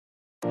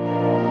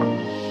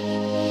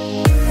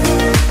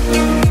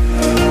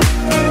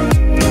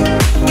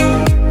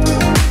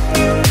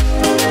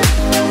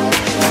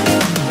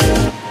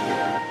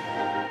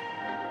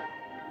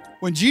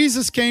When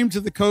Jesus came to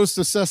the coast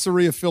of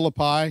Caesarea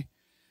Philippi,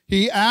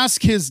 he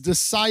asked his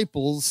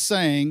disciples,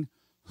 saying,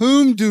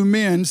 "Whom do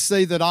men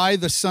say that I,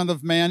 the Son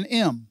of Man,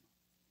 am?"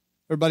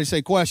 Everybody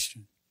say,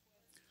 question.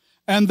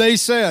 And they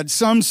said,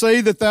 "Some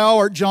say that thou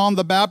art John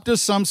the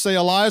Baptist, some say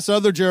Elias,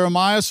 other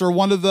Jeremiah, or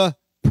one of the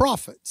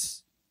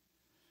prophets."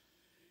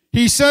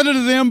 He said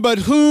unto them, "But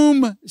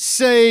whom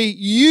say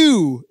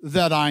you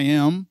that I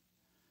am?"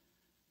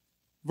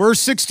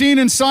 Verse 16,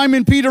 and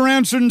Simon Peter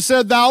answered and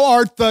said, "Thou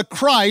art the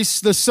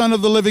Christ, the Son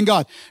of the living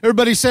God."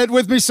 Everybody say it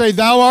with me. Say,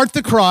 "Thou art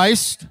the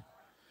Christ,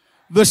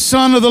 the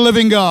Son of the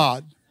living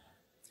God."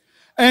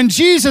 And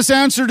Jesus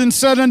answered and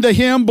said unto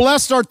him,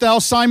 "Blessed art thou,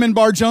 Simon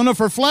Bar-Jonah,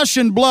 for flesh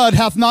and blood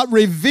hath not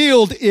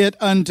revealed it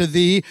unto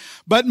thee,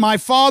 but my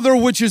Father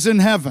which is in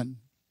heaven."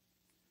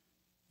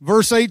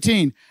 Verse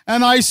 18,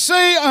 and I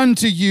say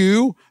unto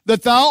you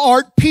that thou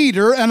art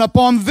Peter, and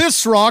upon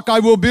this rock I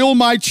will build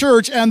my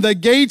church, and the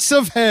gates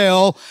of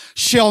hell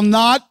shall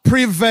not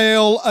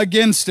prevail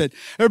against it.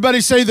 Everybody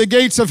say, the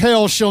gates of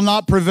hell shall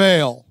not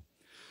prevail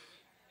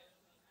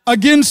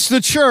against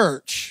the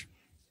church.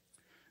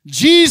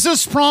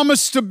 Jesus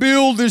promised to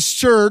build his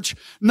church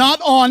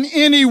not on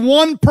any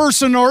one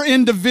person or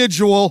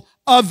individual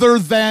other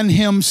than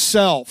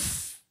himself.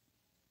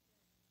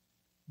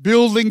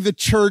 Building the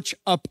church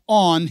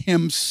upon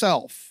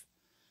himself.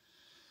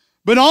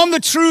 But on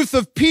the truth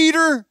of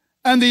Peter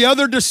and the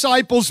other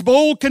disciples'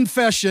 bold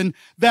confession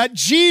that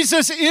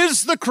Jesus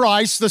is the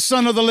Christ, the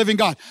Son of the living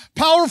God.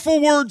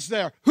 Powerful words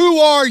there. Who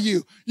are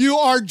you? You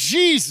are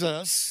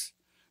Jesus,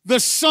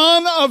 the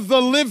Son of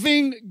the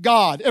living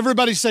God.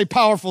 Everybody say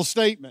powerful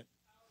statement.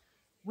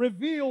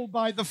 Revealed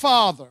by the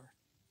Father.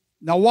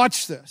 Now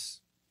watch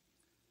this.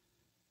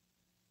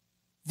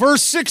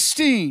 Verse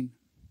 16.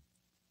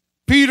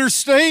 Peter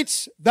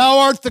states, "Thou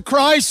art the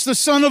Christ, the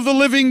Son of the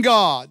living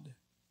God."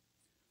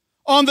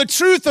 On the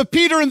truth of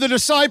Peter and the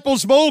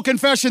disciples' bold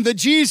confession that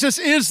Jesus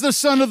is the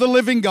Son of the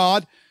living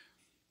God,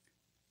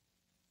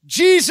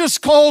 Jesus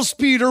calls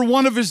Peter,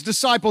 one of his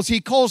disciples,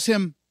 he calls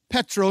him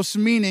Petros,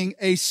 meaning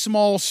a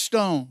small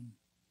stone.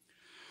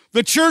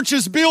 The church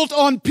is built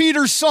on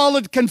Peter's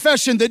solid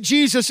confession that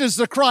Jesus is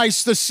the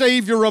Christ, the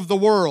Savior of the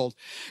world.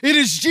 It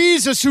is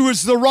Jesus who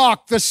is the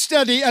rock, the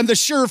steady, and the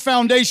sure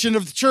foundation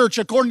of the church,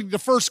 according to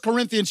 1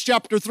 Corinthians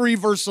chapter 3,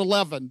 verse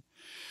 11.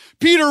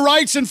 Peter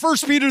writes in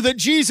 1 Peter that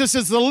Jesus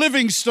is the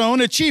living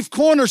stone, a chief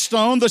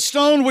cornerstone, the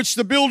stone which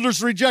the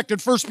builders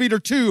rejected, 1 Peter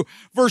 2,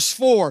 verse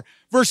 4.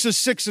 Verses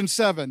 6 and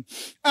 7.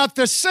 At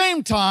the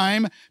same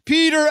time,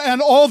 Peter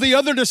and all the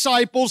other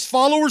disciples,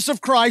 followers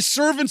of Christ,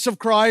 servants of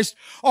Christ,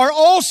 are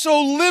also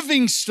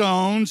living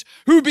stones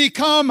who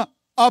become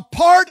a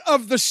part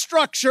of the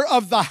structure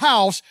of the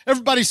house.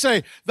 Everybody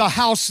say, the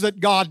house that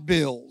God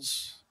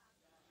builds.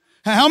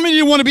 How many of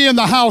you want to be in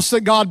the house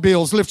that God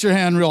builds? Lift your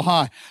hand real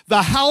high.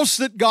 The house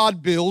that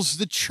God builds,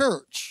 the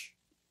church.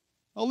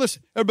 Now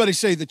listen, everybody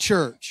say the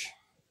church.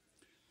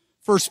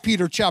 1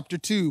 Peter chapter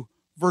 2.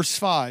 Verse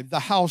 5, the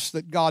house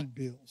that God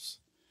builds.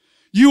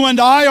 You and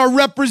I are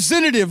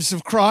representatives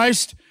of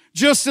Christ.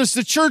 Just as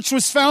the church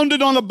was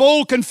founded on a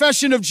bold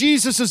confession of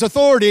Jesus'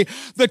 authority,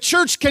 the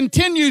church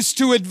continues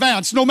to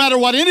advance. No matter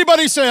what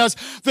anybody says,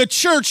 the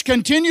church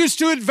continues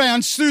to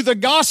advance through the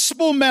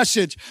gospel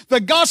message. The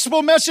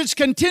gospel message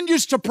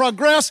continues to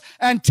progress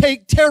and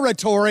take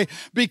territory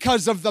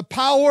because of the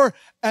power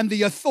and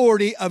the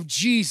authority of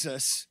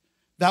Jesus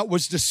that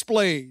was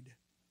displayed,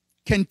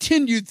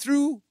 continued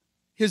through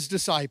his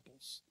disciples.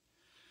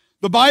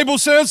 The Bible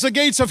says the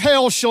gates of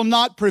hell shall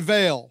not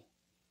prevail.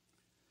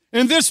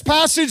 In this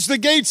passage, the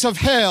gates of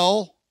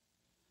hell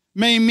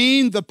may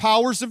mean the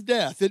powers of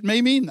death. It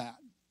may mean that.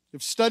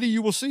 If study,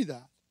 you will see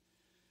that.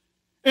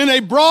 In a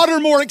broader,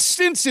 more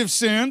extensive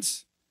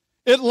sense,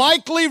 it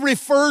likely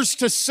refers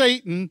to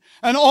Satan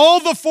and all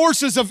the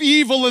forces of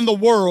evil in the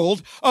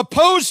world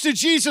opposed to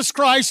Jesus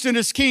Christ and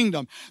his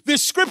kingdom.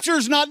 This scripture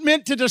is not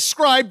meant to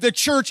describe the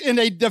church in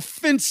a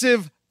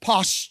defensive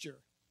posture.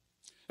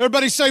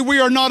 Everybody say, we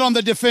are not on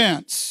the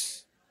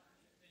defense.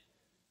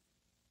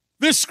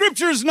 This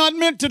scripture is not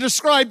meant to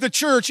describe the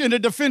church in a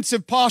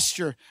defensive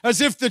posture, as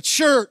if the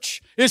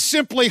church is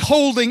simply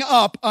holding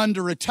up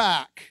under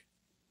attack.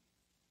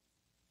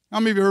 How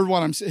many of you heard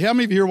what I'm saying? How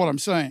many of you hear what I'm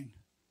saying?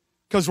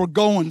 Because we're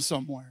going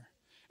somewhere.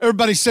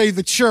 Everybody say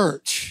the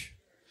church.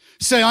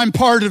 Say, I'm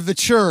part of the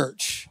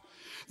church.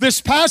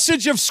 This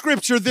passage of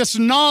scripture, this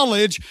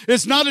knowledge,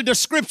 is not a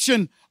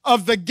description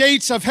of the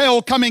gates of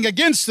hell coming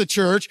against the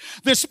church.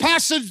 This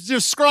passage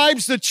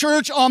describes the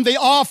church on the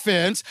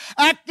offense,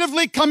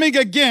 actively coming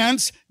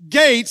against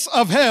gates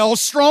of hell,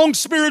 strong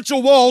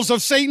spiritual walls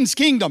of Satan's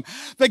kingdom.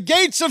 The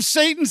gates of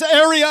Satan's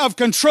area of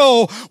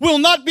control will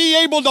not be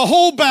able to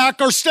hold back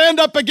or stand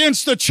up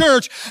against the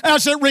church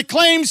as it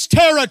reclaims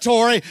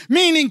territory,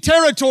 meaning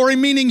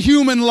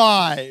human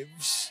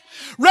lives.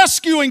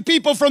 Rescuing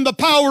people from the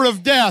power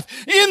of death.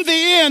 In the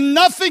end,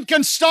 nothing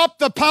can stop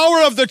the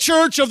power of the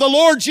church of the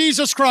Lord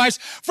Jesus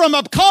Christ from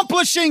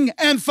accomplishing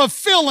and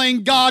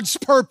fulfilling God's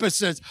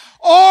purposes.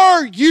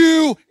 Are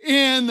you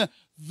in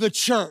the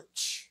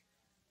church?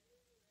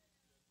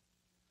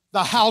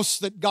 the house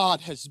that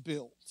God has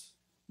built.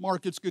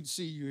 Mark, it's good to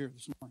see you here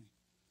this morning.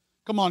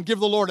 Come on, give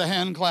the Lord a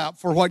hand clap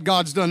for what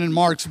God's done in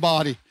Mark's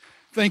body.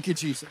 Thank you,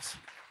 Jesus.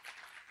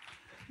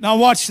 Now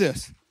watch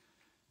this.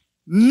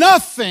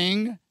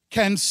 Nothing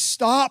can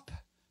stop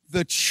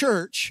the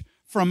church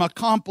from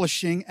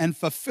accomplishing and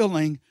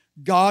fulfilling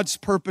God's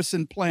purpose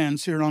and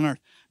plans here on earth.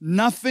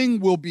 Nothing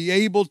will be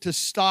able to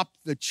stop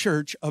the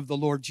church of the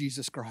Lord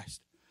Jesus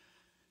Christ.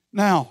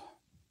 Now,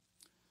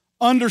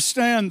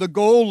 understand the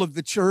goal of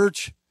the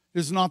church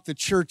is not the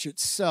church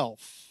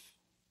itself.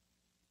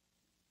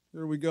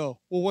 There we go.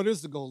 Well, what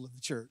is the goal of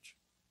the church?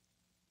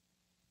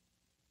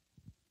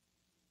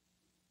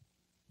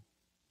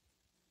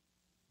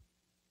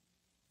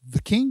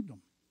 The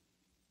kingdom.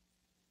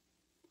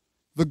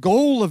 The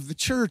goal of the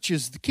church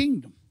is the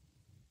kingdom.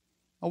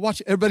 Now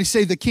watch, everybody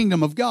say the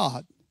kingdom of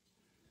God.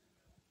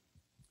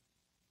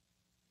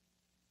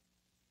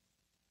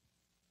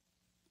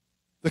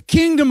 The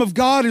kingdom of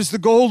God is the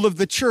goal of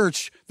the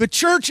church. The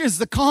church is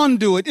the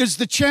conduit, is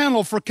the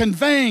channel for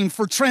conveying,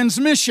 for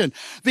transmission.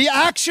 The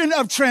action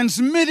of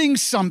transmitting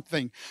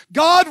something.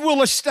 God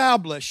will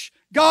establish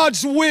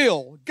God's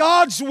will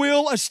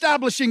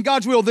establishing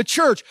God's will. The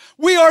church,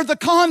 we are the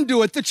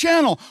conduit, the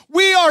channel.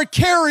 We are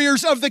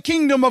carriers of the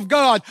kingdom of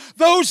God.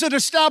 Those that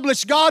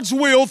establish God's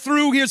will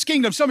through His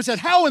kingdom. Someone said,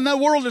 how in the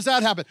world does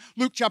that happen?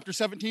 Luke chapter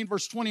 17,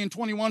 verse 20 and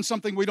 21,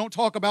 something we don't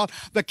talk about.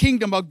 The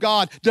kingdom of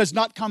God does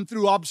not come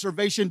through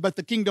observation, but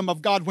the kingdom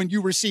of God, when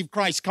you receive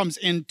Christ, comes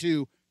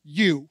into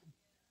you.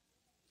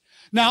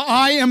 Now,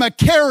 I am a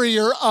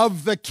carrier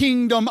of the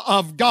kingdom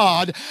of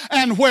God,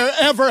 and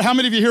wherever, how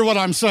many of you hear what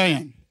I'm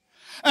saying?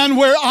 And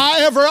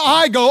wherever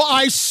I go,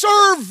 I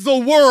serve the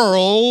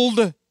world,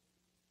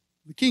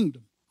 the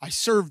kingdom. I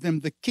serve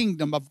them the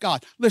kingdom of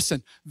God.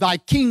 Listen, thy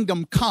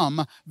kingdom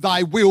come,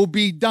 thy will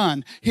be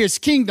done. His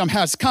kingdom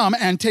has come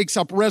and takes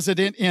up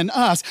resident in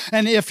us.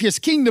 And if His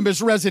kingdom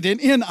is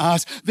resident in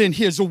us, then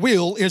His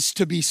will is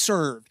to be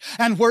served.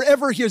 And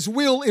wherever His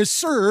will is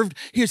served,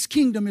 His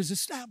kingdom is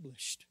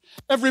established.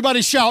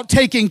 Everybody shout,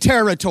 taking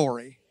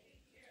territory.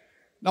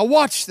 Now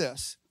watch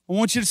this. I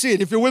want you to see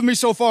it. If you're with me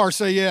so far,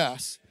 say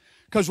yes.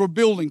 Because we're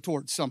building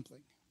towards something.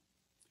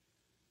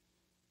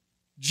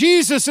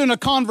 Jesus, in a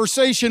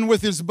conversation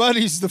with His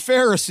buddies, the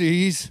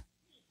Pharisees,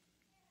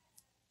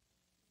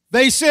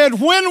 they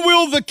said, when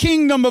will the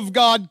kingdom of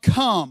God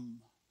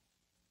come?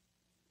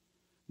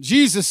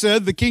 Jesus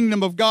said, the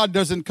kingdom of God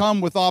doesn't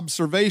come with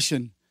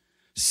observation,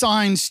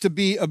 signs to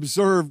be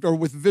observed, or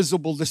with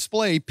visible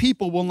display.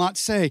 People will not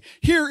say,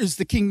 here is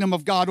the kingdom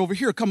of God over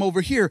here, come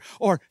over here,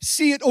 or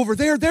see it over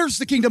there, there's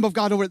the kingdom of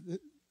God over there.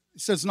 It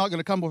says it's not going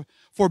to come,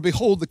 for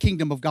behold, the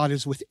kingdom of God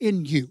is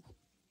within you.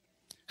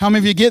 How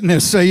many of you getting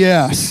this? Say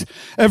yes.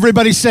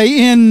 Everybody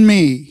say, in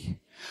me.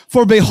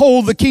 For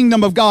behold, the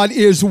kingdom of God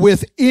is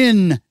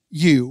within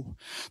you.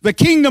 The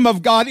kingdom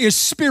of God is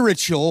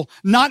spiritual,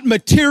 not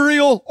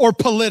material or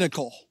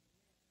political.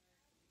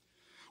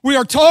 We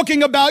are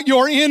talking about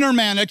your inner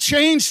man, a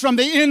change from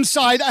the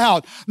inside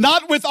out,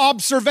 not with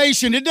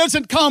observation. It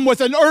doesn't come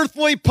with an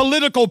earthly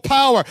political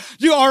power.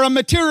 You are a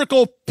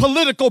material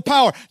political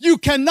power. You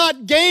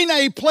cannot gain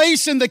a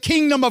place in the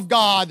kingdom of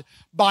God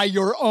by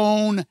your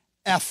own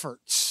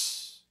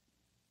efforts.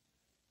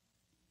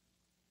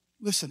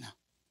 Listen now.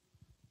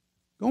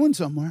 Going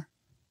somewhere.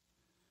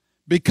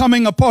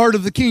 Becoming a part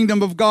of the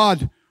kingdom of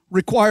God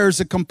requires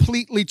a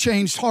completely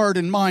changed heart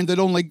and mind that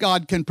only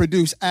God can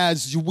produce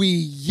as we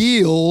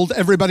yield,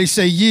 everybody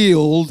say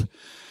yield,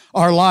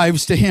 our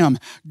lives to Him.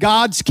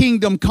 God's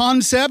kingdom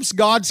concepts,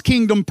 God's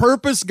kingdom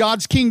purpose,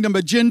 God's kingdom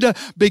agenda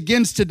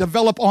begins to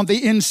develop on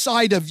the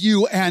inside of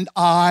you and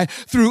I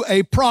through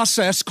a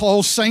process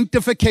called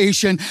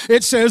sanctification.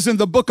 It says in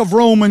the book of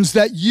Romans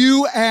that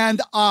you and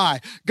I,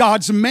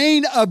 God's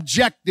main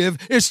objective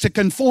is to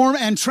conform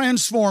and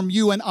transform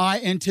you and I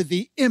into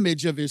the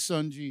image of His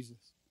Son, Jesus.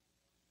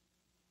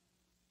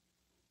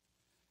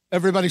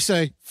 Everybody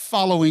say,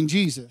 following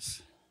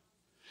Jesus.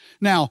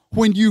 Now,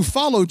 when you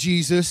follow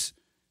Jesus,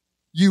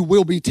 you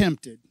will be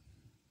tempted.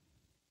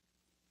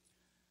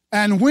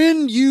 And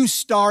when you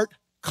start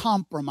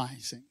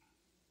compromising,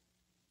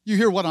 you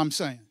hear what I'm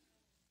saying?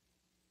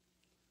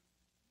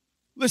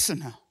 Listen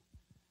now.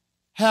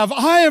 Have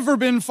I ever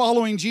been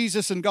following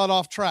Jesus and got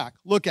off track?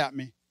 Look at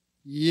me.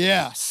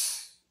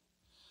 Yes.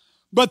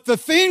 But the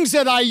things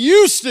that I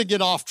used to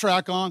get off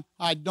track on,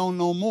 I don't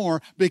know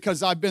more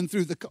because I've been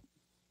through the...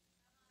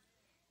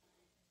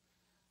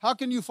 How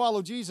can you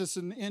follow Jesus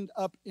and end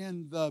up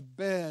in the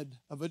bed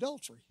of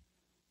adultery?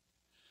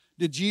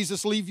 Did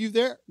Jesus leave you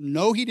there?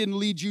 No, He didn't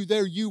lead you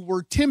there. You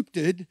were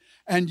tempted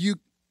and you...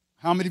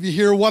 How many of you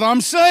hear what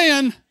I'm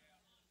saying?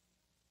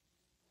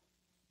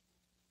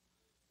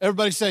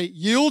 Everybody say,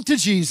 yield to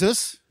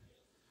Jesus,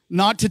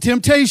 not to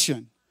temptation.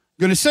 I'm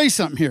going to say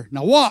something here.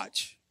 Now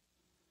watch.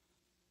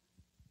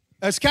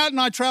 As Kat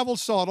and I traveled,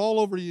 saw it all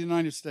over the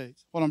United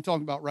States, what I'm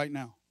talking about right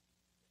now.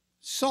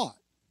 Saw it.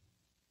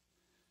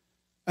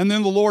 And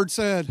then the Lord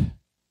said,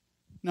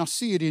 now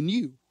see it in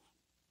you.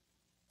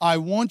 I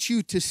want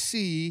you to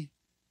see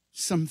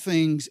some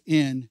things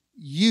in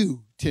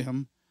you,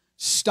 Tim,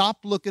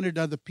 Stop looking at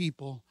other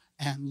people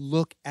and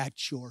look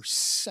at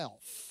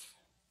yourself.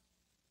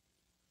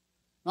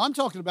 Now, I'm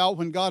talking about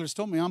when God has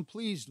told me I'm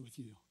pleased with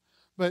you.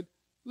 But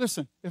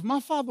listen, if my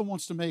Father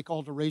wants to make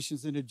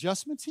alterations and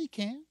adjustments, He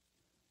can.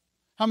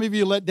 How many of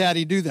you let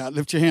Daddy do that?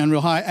 Lift your hand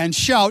real high and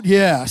shout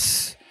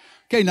yes.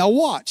 Okay, now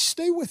watch.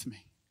 Stay with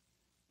me.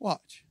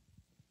 Watch.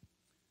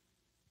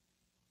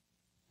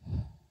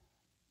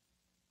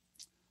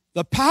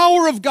 The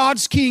power of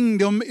God's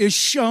kingdom is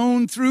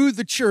shown through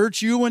the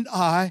church, you and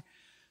I,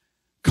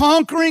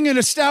 conquering and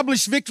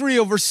establish victory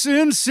over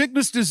sin,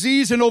 sickness,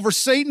 disease, and over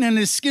Satan and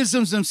his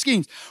schisms and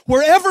schemes.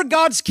 Wherever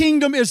God's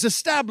kingdom is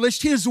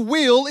established, His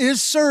will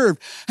is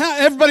served.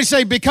 Everybody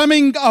say,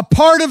 becoming a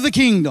part of the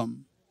kingdom.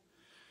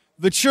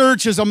 The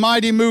church is a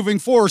mighty moving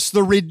force.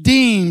 The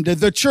redeemed,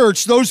 the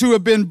church, those who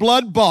have been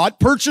blood bought,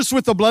 purchased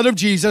with the blood of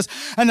Jesus,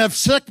 and have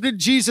accepted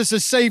Jesus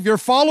as Savior,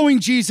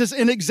 following Jesus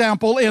in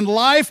example in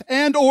life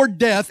and or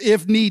death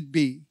if need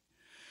be.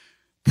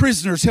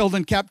 Prisoners held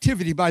in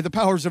captivity by the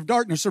powers of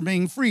darkness are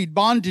being freed.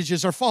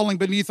 Bondages are falling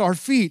beneath our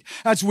feet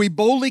as we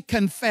boldly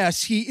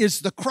confess He is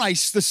the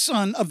Christ, the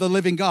Son of the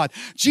living God.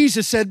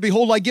 Jesus said,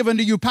 behold, I give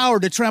unto you power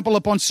to trample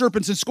upon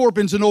serpents and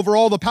scorpions and over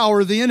all the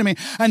power of the enemy,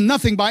 and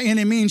nothing by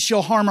any means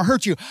shall harm or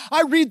hurt you.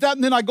 I read that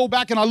and then I go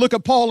back and I look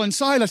at Paul and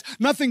Silas.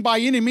 Nothing by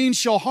any means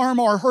shall harm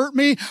or hurt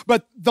me.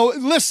 But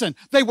listen,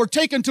 they were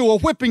taken to a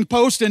whipping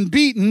post and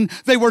beaten.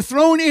 They were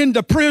thrown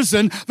into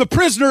prison. The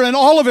prisoner and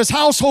all of his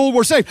household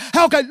were saved.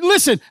 How could,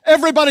 listen,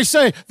 everybody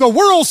say, the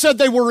world said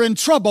they were in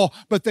trouble,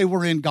 but they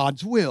were in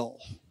God's will.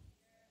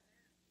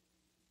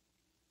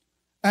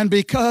 And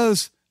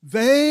because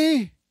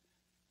they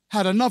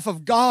had enough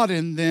of God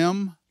in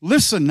them,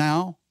 listen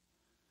now,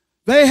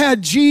 they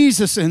had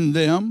Jesus in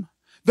them.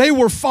 They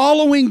were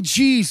following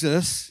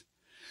Jesus.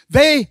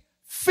 They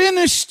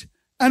finished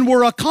and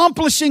were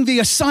accomplishing the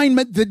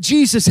assignment that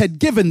Jesus had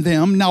given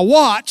them. Now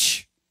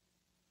watch.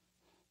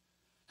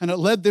 And it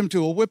led them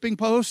to a whipping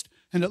post.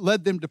 And it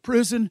led them to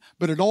prison,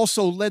 but it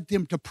also led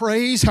them to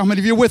praise. How many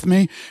of you are with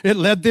me? It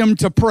led them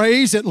to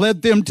praise. It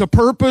led them to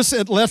purpose.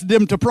 It led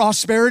them to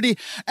prosperity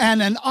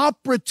and an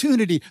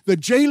opportunity. The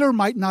jailer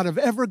might not have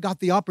ever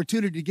got the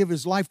opportunity to give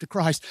his life to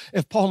Christ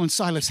if Paul and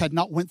Silas had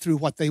not went through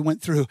what they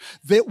went through.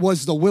 It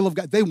was the will of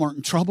God. They weren't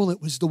in trouble.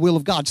 It was the will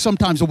of God.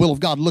 Sometimes the will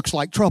of God looks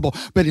like trouble,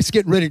 but it's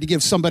getting ready to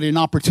give somebody an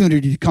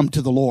opportunity to come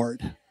to the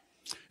Lord.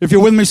 If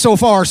you're with me so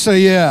far,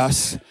 say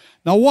yes.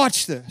 Now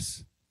watch this.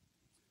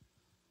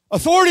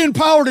 Authority and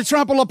power to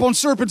trample upon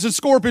serpents and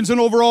scorpions and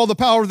over all the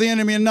power of the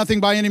enemy, and nothing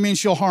by any means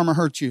shall harm or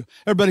hurt you.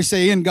 Everybody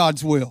say, in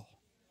God's will.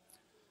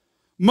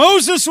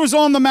 Moses was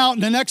on the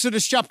mountain in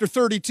Exodus chapter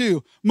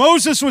 32.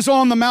 Moses was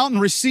on the mountain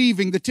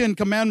receiving the 10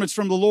 commandments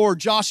from the Lord.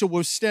 Joshua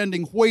was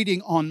standing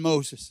waiting on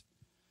Moses.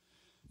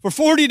 For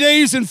 40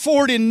 days and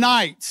 40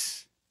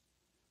 nights,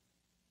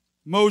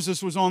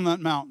 Moses was on that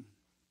mountain.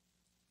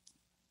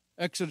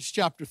 Exodus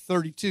chapter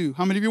 32.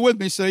 How many of you with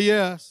me? Say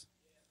yes.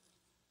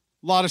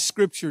 A lot of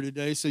scripture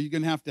today, so you're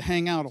going to have to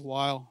hang out a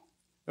while.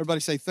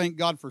 Everybody say, thank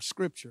God for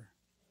scripture.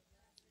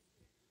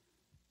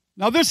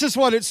 Now, this is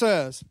what it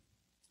says.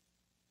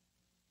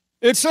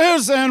 It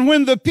says, and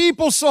when the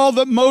people saw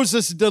that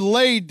Moses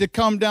delayed to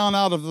come down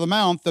out of the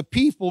mount, the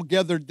people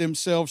gathered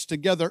themselves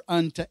together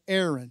unto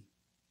Aaron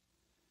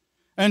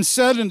and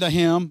said unto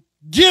him,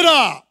 get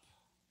up.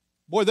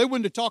 Boy, they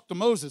wouldn't have talked to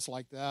Moses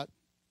like that.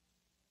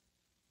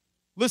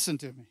 Listen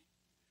to me.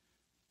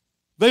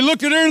 They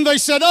looked at Aaron and they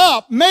said,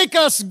 up, make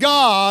us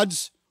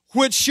gods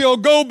which shall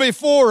go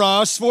before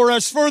us. For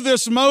as for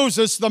this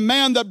Moses, the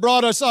man that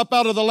brought us up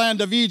out of the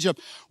land of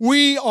Egypt,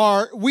 we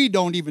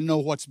don't even know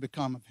what's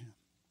become of him.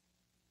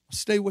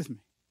 Stay with me.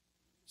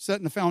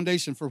 Setting the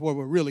foundation for where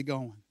we're really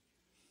going.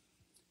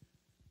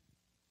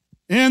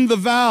 In the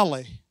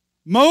valley,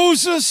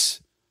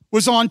 Moses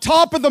was on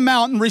top of the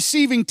mountain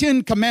receiving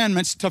 10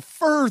 commandments to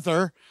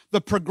further the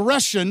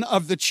progression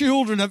of the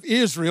children of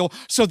Israel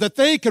so that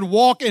they could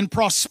walk in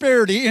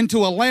prosperity into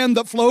a land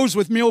that flows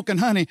with milk and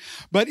honey.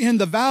 But in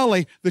the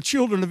valley, the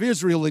children of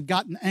Israel had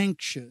gotten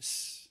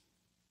anxious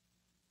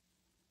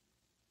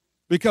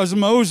because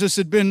Moses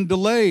had been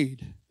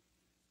delayed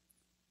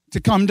to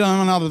come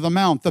down out of the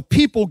mount. The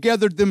people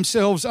gathered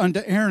themselves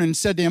unto Aaron and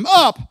said to him,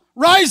 up,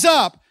 rise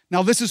up.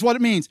 Now this is what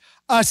it means.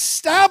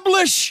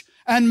 Establish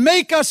and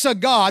make us a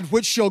God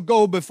which shall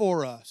go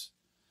before us.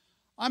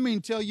 I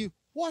mean, tell you,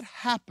 what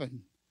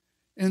happened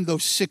in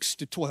those 6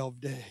 to 12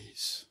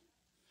 days?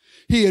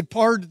 He had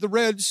parted the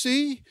Red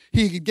Sea.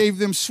 He gave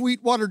them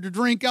sweet water to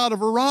drink out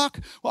of a rock.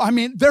 Well, I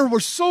mean, there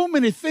were so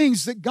many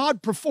things that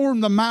God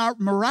performed the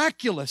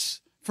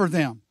miraculous for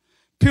them.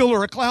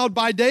 Pillar of cloud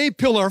by day,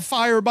 pillar of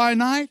fire by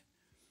night.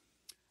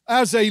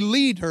 As a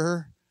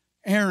leader,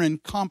 Aaron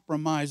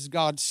compromised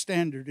God's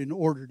standard in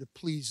order to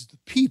please the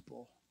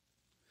people.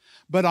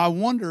 But I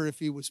wonder if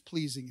he was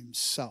pleasing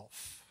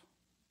himself.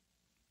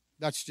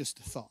 That's just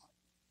a thought.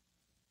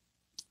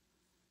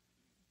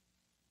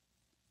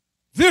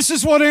 This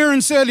is what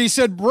Aaron said. He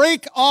said,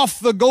 break off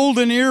the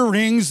golden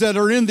earrings that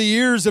are in the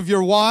ears of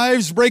your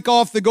wives. Break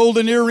off the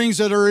golden earrings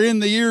that are in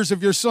the ears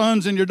of your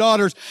sons and your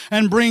daughters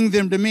and bring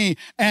them to me.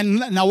 And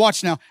now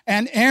watch now.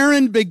 And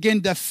Aaron began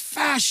to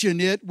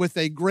fashion it with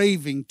a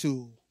graving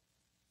tool.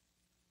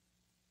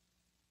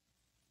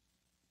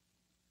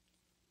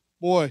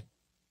 Boy,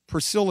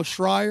 Priscilla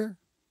Schreier,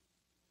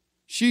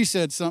 she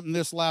said something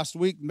this last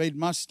week that made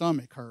my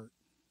stomach hurt.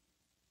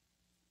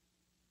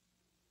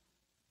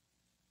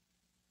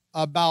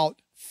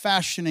 About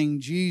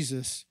fashioning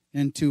Jesus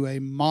into a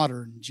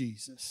modern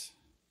Jesus.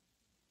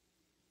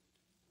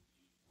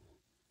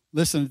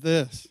 Listen to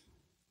this.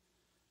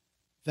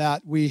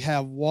 That we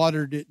have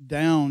watered it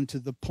down to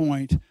the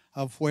point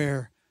of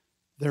where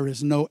there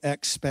is no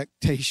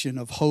expectation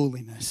of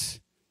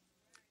holiness.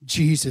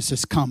 Jesus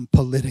has come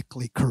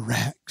politically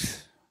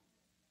correct.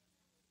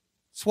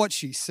 It's what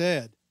she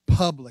said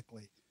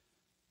publicly.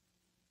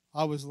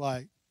 I was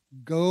like,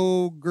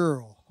 go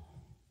girl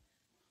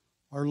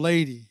or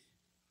lady.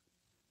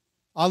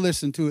 I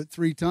listened to it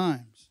 3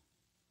 times.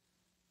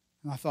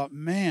 And I thought,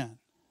 man,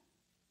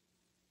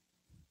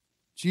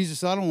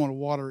 Jesus, I don't want to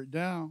water it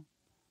down.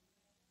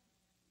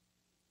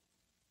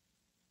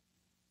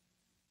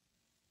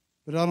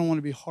 But I don't want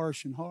to be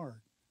harsh and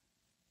hard.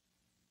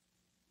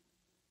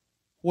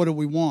 What do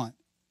we want?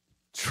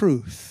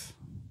 Truth.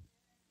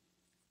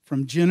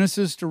 From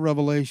Genesis to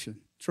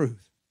Revelation,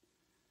 truth.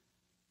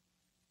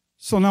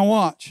 So now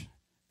watch.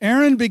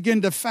 Aaron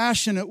began to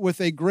fashion it with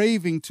a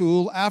graving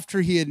tool after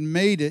he had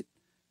made it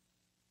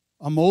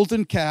a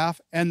molten calf,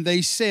 and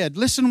they said,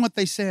 listen what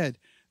they said,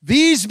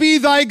 these be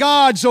thy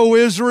gods, O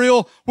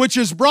Israel, which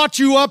has brought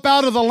you up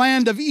out of the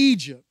land of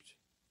Egypt.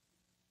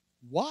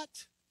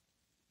 What?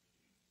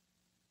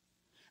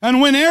 And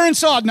when Aaron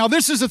saw it, now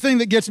this is the thing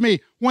that gets me.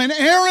 When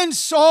Aaron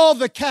saw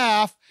the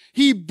calf,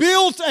 he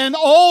built an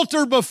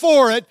altar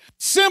before it,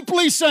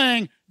 simply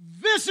saying,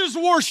 this is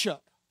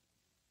worship.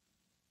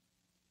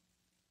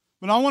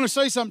 But I want to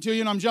say something to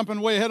you, and I'm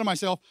jumping way ahead of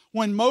myself.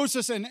 When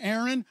Moses and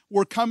Aaron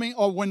were coming,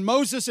 or when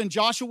Moses and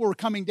Joshua were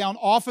coming down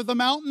off of the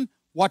mountain,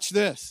 watch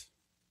this.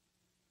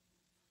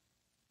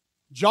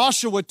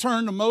 Joshua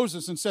turned to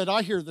Moses and said,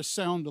 I hear the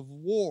sound of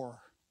war.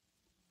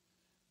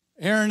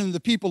 Aaron and the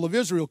people of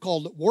Israel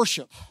called it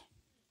worship.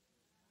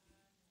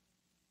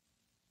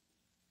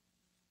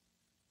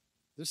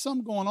 There's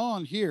something going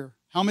on here.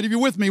 How many of you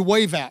with me?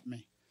 Wave at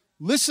me.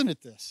 Listen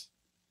at this.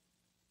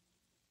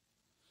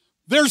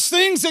 There's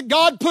things that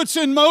God puts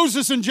in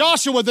Moses and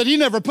Joshua that he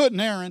never put in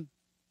Aaron.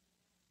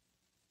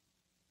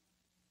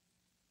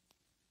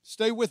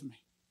 Stay with me.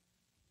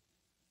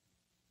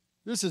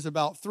 This is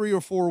about 3 or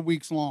 4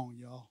 weeks long,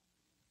 y'all.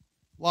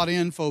 A lot of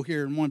info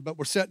here in one, but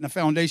we're setting a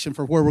foundation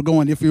for where we're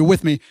going. If you're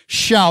with me,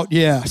 shout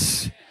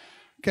yes.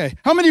 Okay.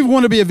 How many of you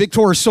want to be a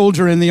victorious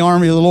soldier in the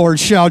army of the Lord?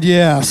 Shout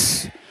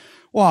yes.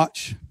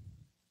 Watch.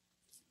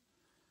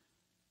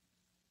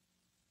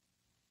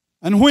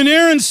 And when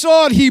Aaron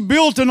saw it, he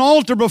built an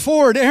altar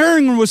before it.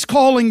 Aaron was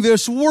calling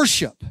this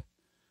worship.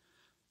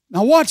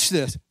 Now watch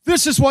this.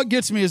 This is what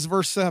gets me is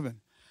verse 7.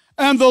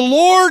 And the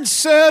Lord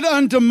said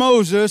unto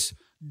Moses,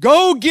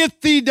 go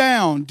get thee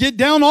down. Get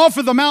down off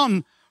of the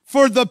mountain,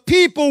 for the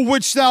people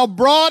which thou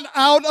brought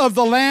out of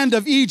the land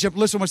of Egypt,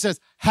 listen what it says,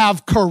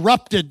 have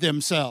corrupted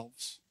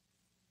themselves.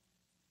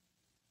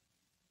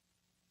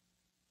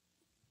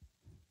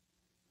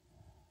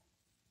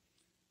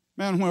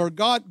 Man, where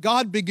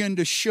God began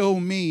to show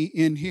me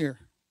in here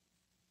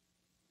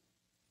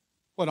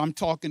what I'm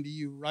talking to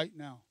you right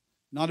now.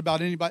 Not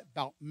about anybody,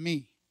 about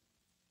me.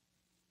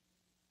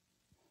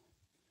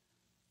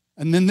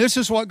 And then this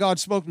is what God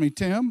spoke to me.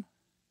 Tim,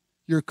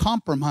 your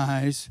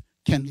compromise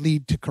can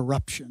lead to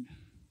corruption.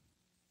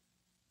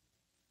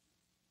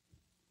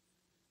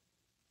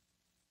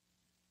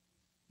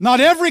 Not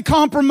every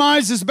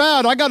compromise is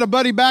bad. I got a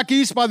buddy back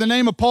east by the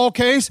name of Paul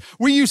Case.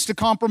 We used to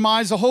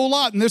compromise a whole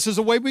lot, and this is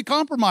the way we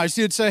compromised.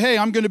 He'd say, hey,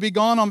 I'm going to be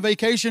gone on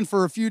vacation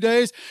for a few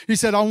days. He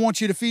said, I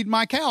want you to feed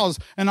my cows.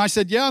 And I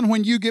said, yeah, and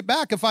when you get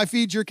back, if I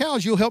feed your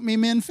cows, you'll help me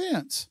mend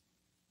fence.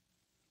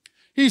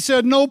 He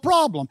said, no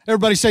problem.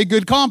 Everybody say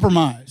good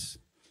compromise.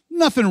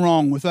 Nothing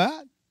wrong with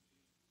that.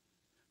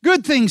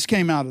 Good things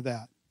came out of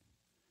that.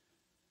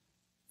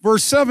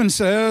 Verse 7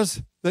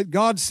 says that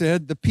God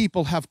said the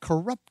people have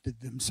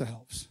corrupted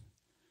themselves.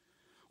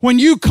 When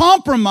you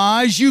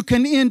compromise, you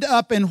can end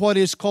up in what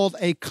is called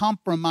a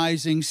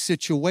compromising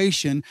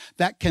situation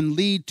that can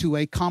lead to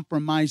a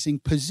compromising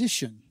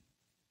position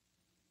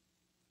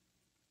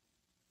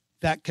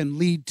that can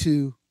lead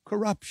to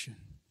corruption.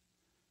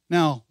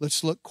 Now,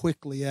 let's look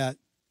quickly at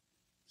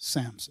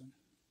Samson.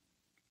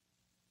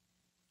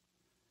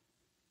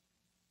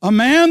 A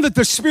man that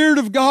the Spirit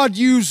of God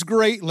used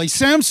greatly.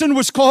 Samson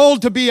was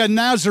called to be a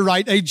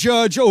Nazirite, a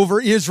judge over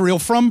Israel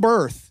from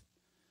birth.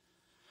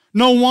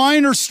 No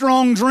wine or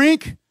strong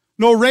drink,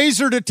 no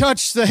razor to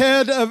touch the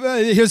head of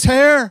his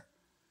hair,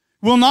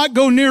 will not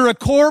go near a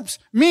corpse,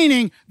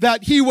 meaning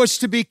that he was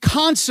to be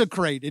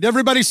consecrated.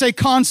 Everybody say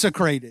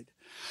consecrated.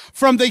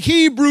 From the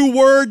Hebrew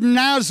word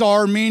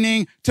nazar,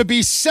 meaning to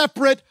be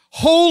separate,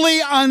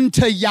 holy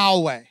unto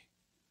Yahweh,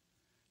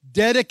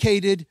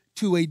 dedicated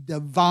to a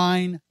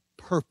divine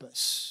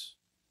purpose.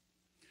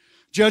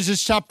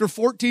 Judges chapter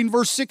 14,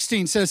 verse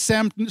 16 says,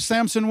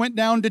 Samson went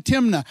down to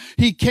Timnah.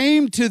 He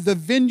came to the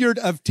vineyard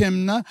of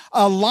Timnah.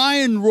 A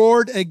lion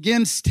roared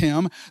against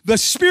him. The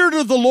Spirit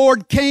of the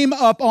Lord came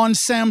up on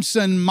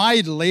Samson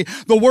mightily.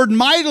 The word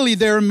mightily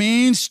there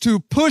means to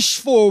push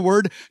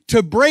forward,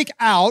 to break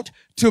out,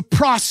 to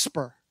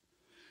prosper.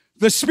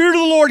 The Spirit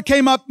of the Lord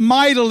came up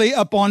mightily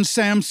upon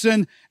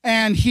Samson,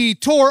 and he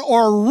tore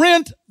or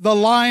rent the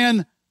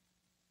lion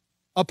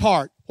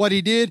apart. What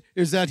he did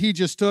is that he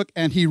just took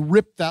and he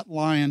ripped that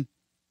lion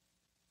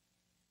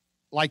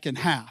like in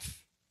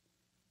half.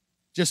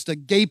 Just a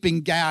gaping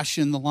gash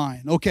in the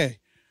lion. Okay.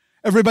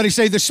 Everybody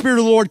say, the Spirit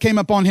of the Lord came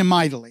upon him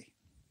mightily.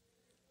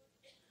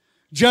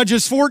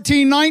 Judges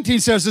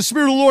 14:19 says, the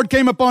Spirit of the Lord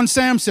came upon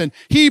Samson.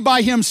 He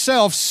by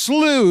himself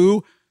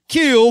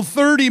killed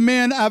 30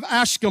 men of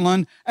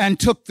Ashkelon and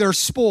took their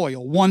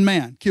spoil. One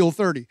man killed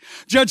 30.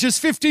 Judges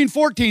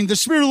 15:14, the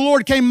Spirit of the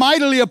Lord came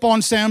mightily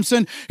upon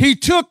Samson. He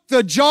took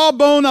the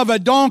jawbone of a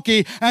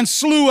donkey and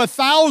slew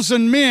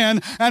 1,000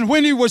 men. And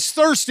when he was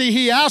thirsty,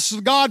 he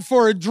asked God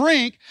for a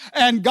drink,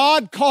 and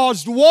God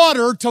caused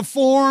water to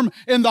form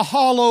in the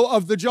hollow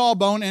of the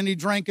jawbone, and he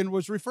drank and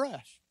was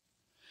refreshed.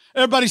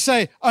 Everybody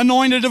say,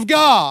 anointed of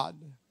God.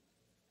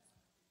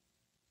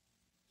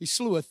 He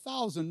slew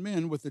 1,000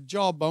 men with the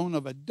jawbone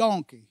of a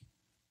donkey.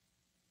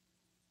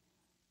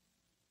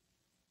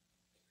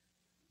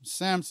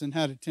 Samson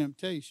had a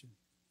temptation.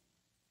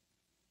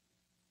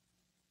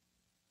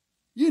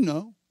 You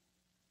know,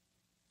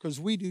 because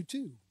we do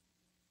too.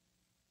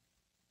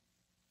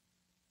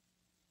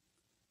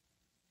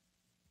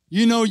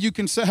 You know you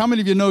can say, how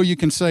many of you know you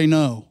can say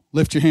no?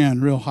 Lift your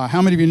hand real high.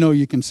 How many of you know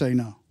you can say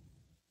no?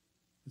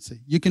 Let's see.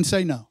 You can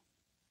say no.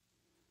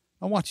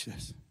 Now watch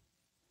this.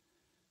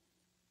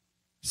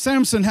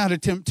 Samson had a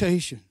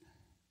temptation.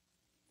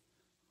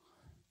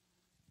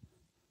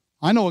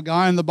 I know a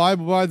guy in the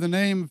Bible by the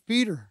name of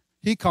Peter.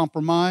 He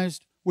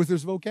compromised with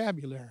his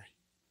vocabulary.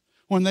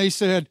 When they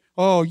said,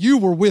 oh, you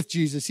were with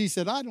Jesus, he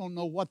said, I don't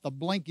know what the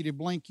blankety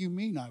blank you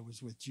mean I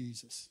was with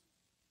Jesus.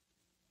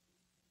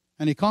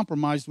 And he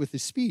compromised with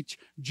his speech.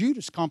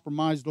 Judas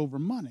compromised over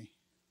money.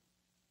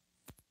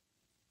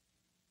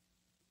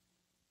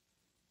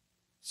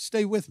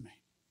 Stay with me.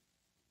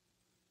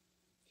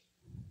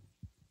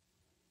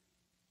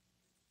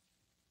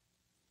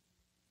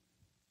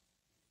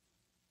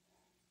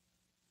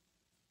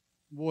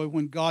 Boy,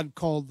 when God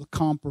called the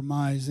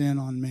compromise in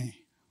on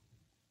me.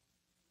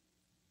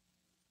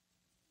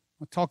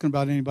 I'm not talking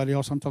about anybody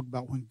else. I'm talking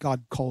about when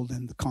God called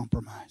in the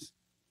compromise.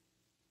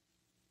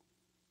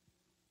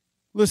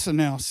 Listen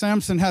now,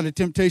 Samson had a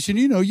temptation.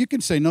 You know, you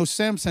can say no.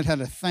 Samson had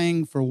a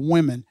thing for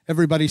women.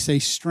 Everybody say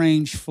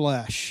strange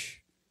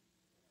flesh.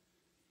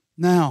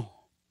 Now,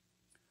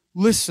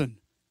 listen.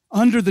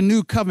 Under the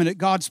new covenant,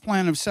 God's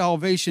plan of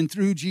salvation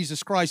through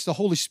Jesus Christ, the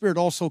Holy Spirit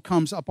also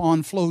comes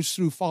upon, flows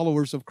through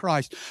followers of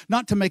Christ.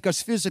 Not to make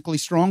us physically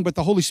strong, but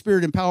the Holy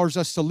Spirit empowers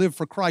us to live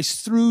for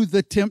Christ through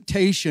the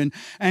temptation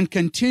and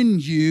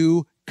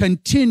continue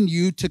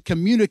to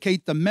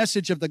communicate the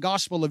message of the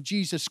gospel of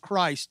Jesus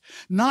Christ.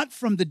 Not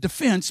from the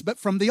defense, but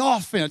from the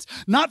offense.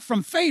 Not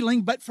from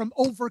failing, but from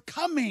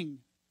overcoming.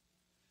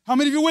 How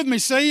many of you with me?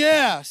 Say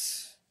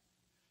yes.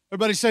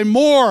 Everybody say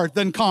more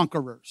than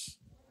conquerors.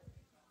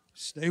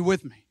 Stay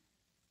with me.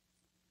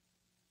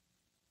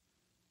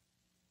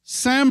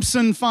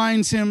 Samson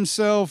finds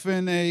himself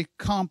in a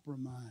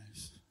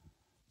compromise.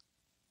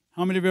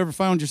 How many of you ever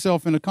found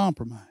yourself in a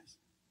compromise?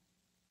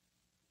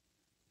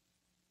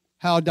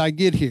 How'd I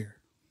get here?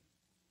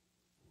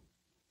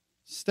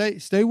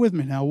 Stay with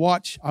me now.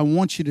 Watch. I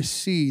want you to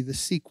see the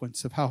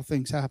sequence of how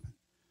things happen.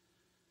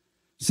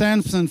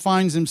 Samson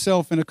finds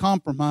himself in a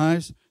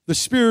compromise. The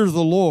Spirit of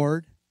the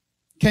Lord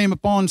came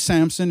upon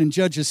Samson in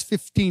Judges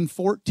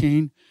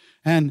 15:14.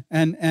 And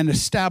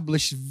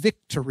established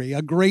victory,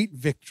 a great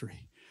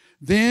victory.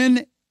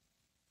 Then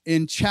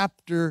in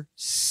chapter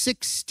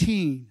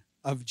 16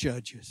 of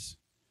Judges,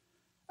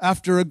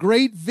 after a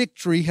great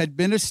victory had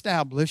been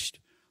established,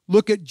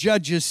 look at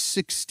Judges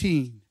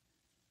 16.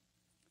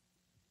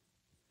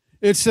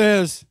 It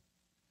says,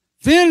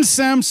 then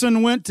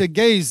Samson went to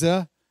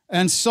Gaza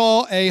and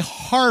saw a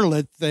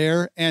harlot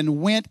there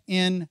and went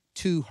in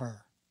to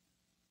her.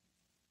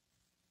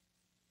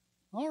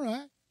 All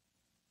right.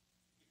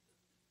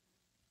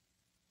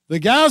 The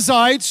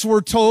Gazites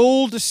were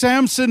told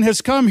Samson has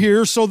come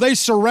here, so they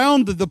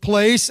surrounded the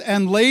place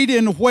and laid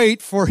in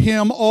wait for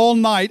him all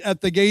night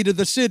at the gate of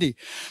the city.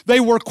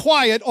 They were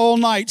quiet all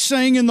night,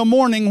 saying in the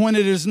morning when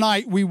it is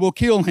night, we will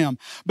kill him.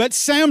 But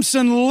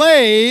Samson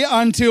lay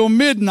until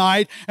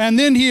midnight, and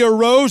then he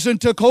arose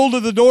and took hold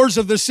of the doors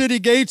of the city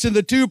gates and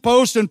the two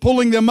posts, and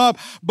pulling them up,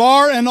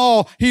 bar and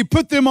all, he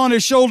put them on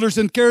his shoulders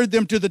and carried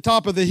them to the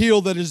top of the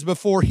hill that is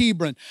before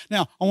Hebron.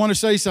 Now, I want to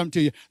say something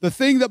to you. The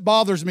thing that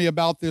bothers me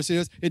about this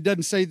is, it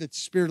doesn't say that the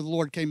Spirit of the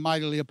Lord came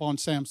mightily upon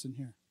Samson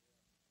here.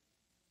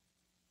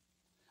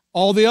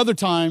 All the other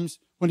times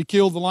when he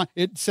killed the lion,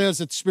 it says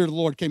that the Spirit of the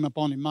Lord came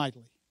upon him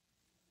mightily.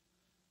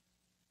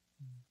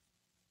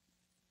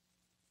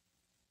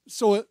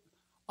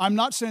 I'm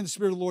not saying the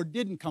Spirit of the Lord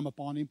didn't come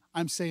upon him.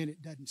 I'm saying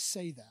it doesn't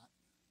say that.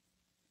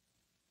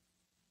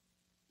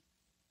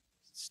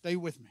 Stay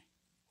with me,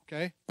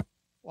 okay?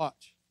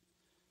 Watch.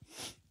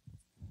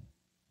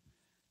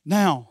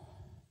 Now,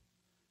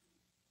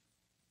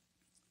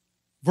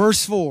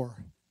 verse 4.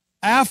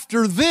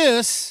 After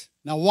this,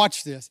 now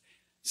watch this.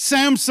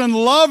 Samson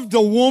loved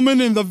a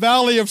woman in the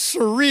valley of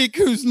Sarek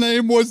whose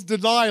name was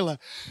Delilah.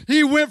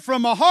 He went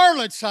from a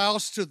harlot's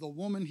house to the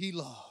woman he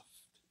loved.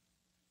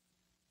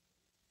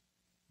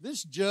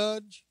 This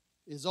judge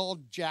is all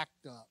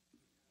jacked up.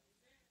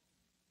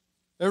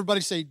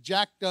 Everybody say,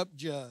 jacked up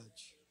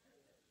judge.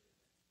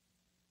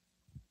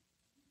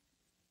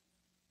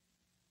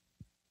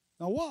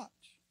 Now watch.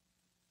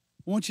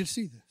 I want you to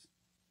see this.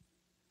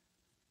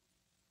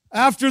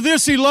 After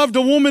this, he loved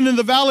a woman in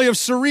the valley of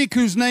Sarek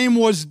whose name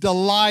was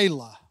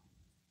Delilah.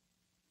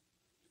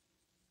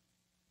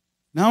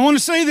 Now I want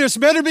to say this.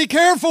 Better be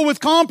careful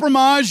with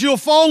compromise. You'll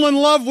fall in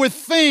love with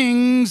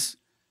things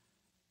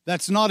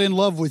that's not in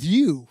love with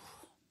you.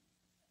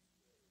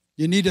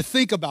 You need to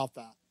think about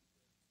that.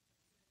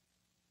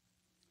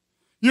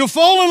 You'll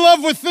fall in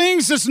love with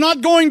things that's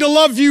not going to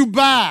love you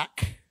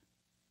back.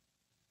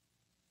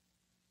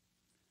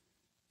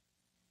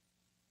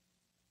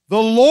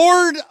 The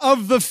Lord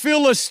of the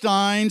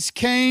Philistines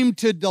came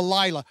to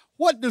Delilah.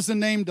 What does the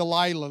name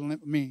Delilah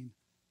mean?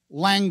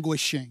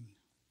 Languishing.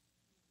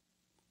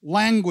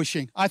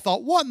 Languishing. I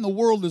thought, what in the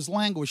world does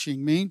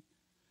languishing mean?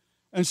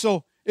 And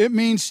so it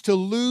means to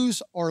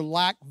lose or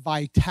lack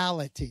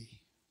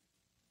vitality.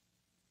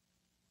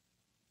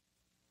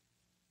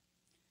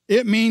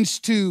 It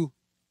means to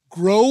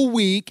grow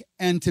weak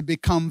and to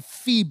become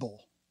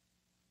feeble.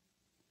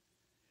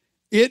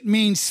 It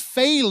means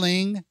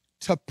failing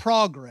to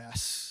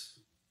progress.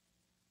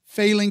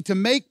 Failing to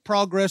make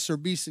progress or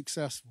be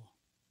successful.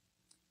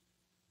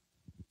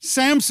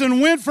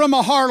 Samson went from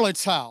a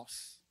harlot's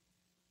house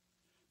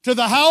to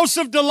the house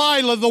of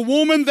Delilah, the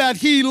woman that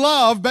he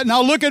loved. But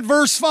now look at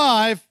verse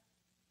 5.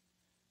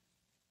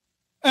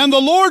 And the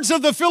lords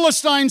of the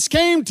Philistines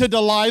came to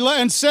Delilah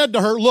and said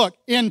to her, look,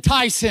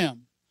 entice him.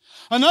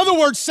 In other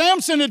words,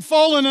 Samson had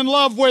fallen in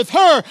love with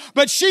her,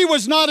 but she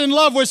was not in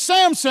love with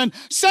Samson.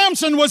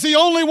 Samson was the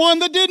only one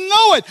that didn't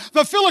know it.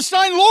 The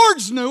Philistine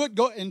lords knew it.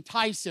 Go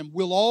entice him.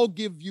 We'll all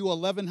give you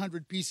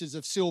 1,100 pieces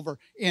of silver.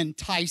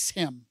 Entice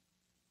him.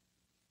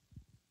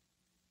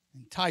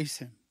 Entice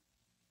him.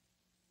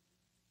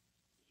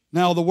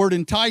 Now, the word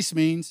entice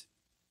means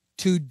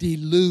to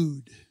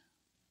delude.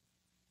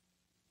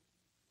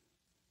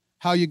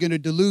 How are you going to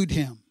delude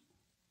him?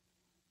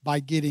 By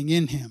getting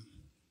in him.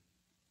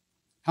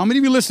 How many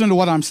of you listen to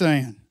what I'm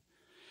saying?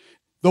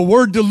 The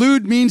word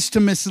delude means to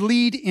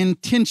mislead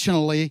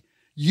intentionally,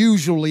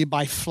 usually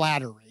by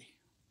flattery.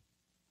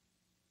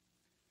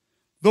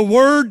 The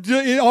word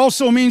it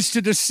also means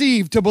to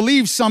deceive, to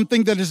believe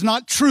something that is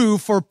not true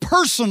for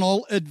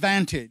personal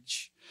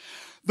advantage.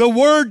 The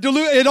word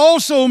delude, it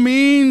also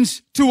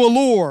means to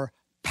allure,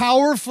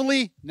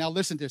 powerfully, now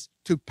listen to this,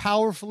 to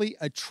powerfully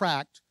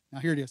attract, now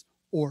here it is,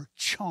 or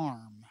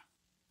charm.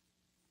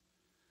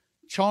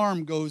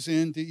 Charm goes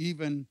into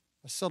even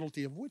a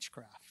subtlety of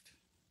witchcraft.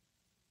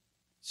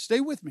 Stay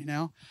with me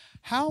now.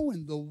 How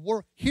in the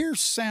world?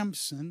 Here's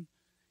Samson.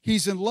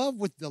 He's in love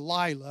with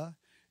Delilah.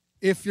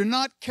 If you're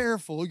not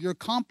careful, your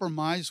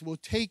compromise will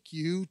take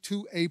you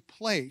to a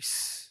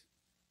place.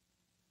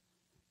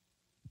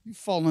 You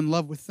fall in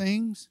love with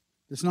things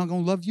that's not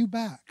going to love you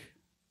back.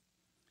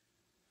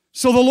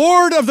 So the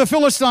Lord of the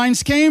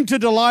Philistines came to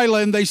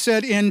Delilah and they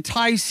said,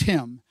 entice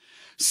him.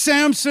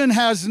 Samson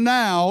has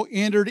now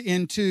entered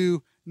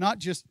into not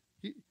just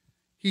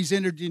he's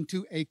entered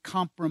into a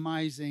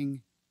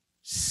compromising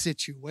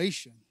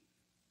situation.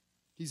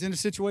 He's in a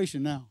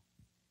situation now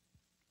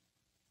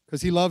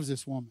because he loves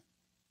this woman.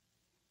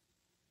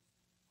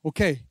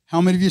 Okay, how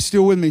many of you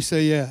still with me?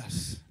 Say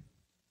yes.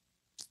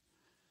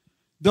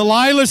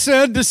 Delilah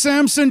said to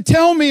Samson,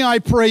 tell me, I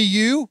pray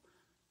you.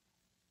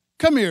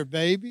 Come here,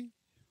 baby.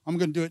 I'm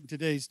going to do it in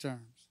today's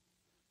terms.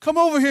 Come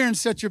over here and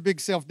set your big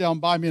self down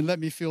by me and let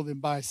me feel them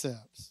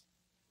biceps.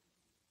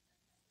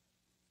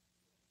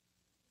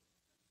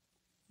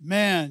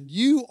 Man,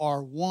 you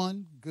are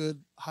one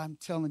good, I'm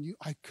telling you,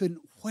 I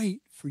couldn't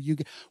wait for you.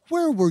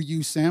 Where were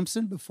you,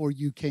 Samson, before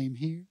you came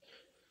here?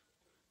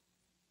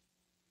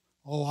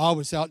 Oh, I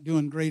was out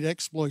doing great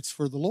exploits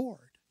for the Lord.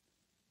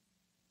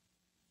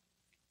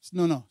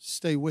 No,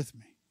 stay with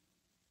me.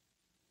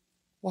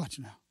 Watch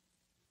now.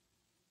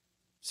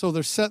 So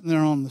they're sitting there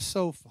on the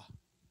sofa.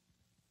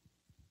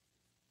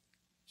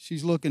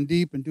 She's looking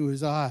deep into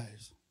his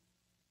eyes.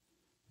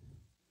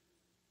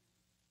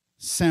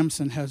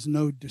 Samson has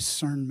no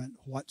discernment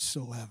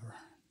whatsoever.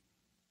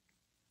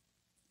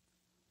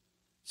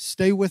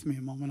 Stay with me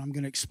a moment. I'm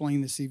going to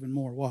explain this even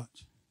more.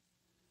 Watch.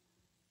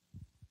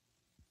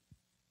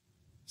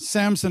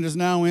 Samson has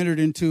now entered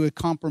into a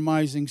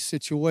compromising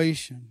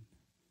situation.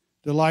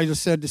 Delilah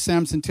said to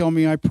Samson, tell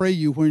me, I pray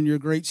you, wherein your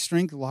great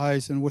strength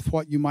lies and with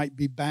what you might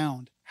be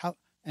bound.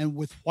 and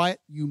with what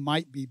you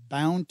might be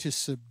bound to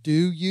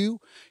subdue you.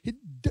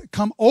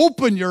 Come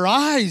open your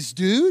eyes,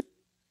 dude.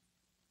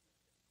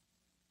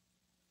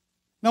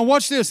 Now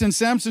watch this. And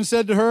Samson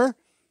said to her,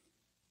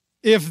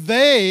 if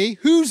they,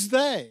 who's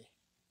they?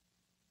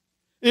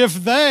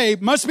 If they,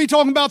 must be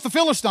talking about the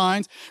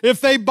Philistines,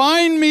 if they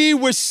bind me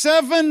with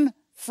 7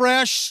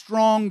 fresh,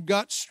 strong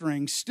gut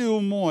strings, still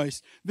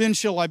moist, then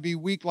shall I be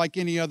weak like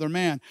any other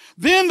man.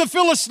 Then the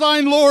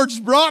Philistine lords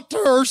brought to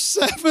her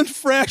 7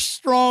 fresh,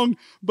 strong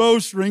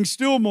bowstrings,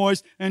 still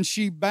moist, and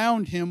she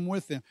bound him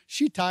with them.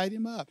 She tied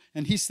him up.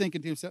 And he's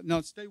thinking to himself,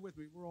 no, stay with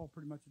me. We're all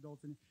pretty much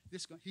adults.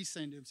 He's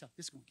saying to himself,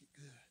 this is going to get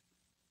good.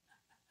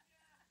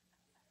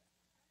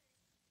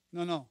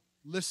 No,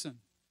 listen.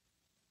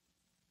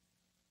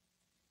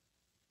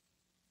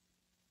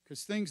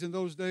 Because things in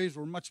those days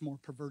were much more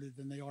perverted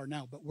than they are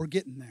now, but we're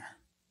getting there.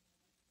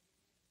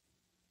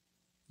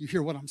 You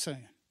hear what I'm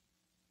saying?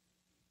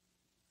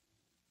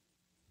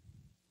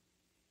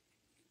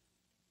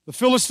 The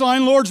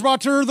Philistine lords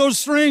brought to her those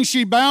strings.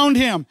 She bound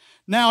him.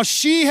 Now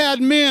she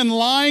had men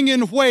lying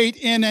in wait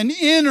in an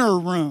inner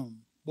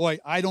room. Boy,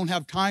 I don't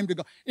have time to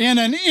go. In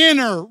an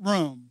inner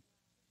room.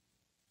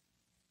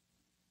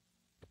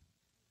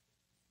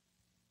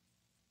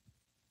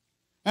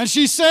 And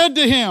she said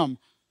to him,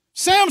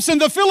 Samson,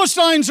 the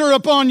Philistines are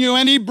upon you.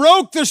 And he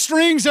broke the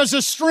strings as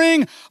a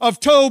string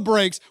of tow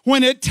breaks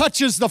when it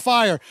touches the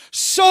fire.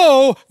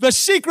 So the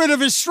secret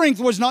of his strength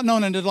was not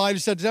known. And Delilah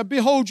said to him,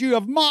 behold, you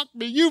have mocked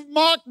me. You've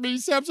mocked me,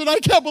 Samson. I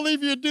can't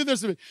believe you'd do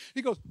this to me.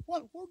 He goes,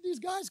 where did these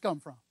guys come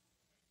from?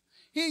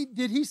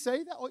 Did he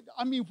say that?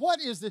 I mean,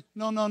 what is it?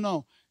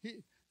 No.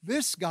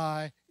 This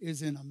guy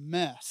is in a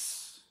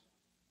mess.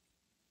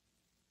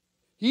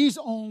 He's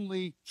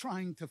only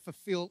trying to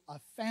fulfill a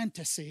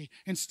fantasy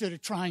instead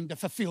of trying to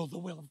fulfill the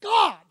will of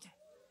God.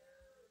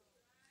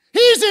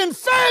 He's in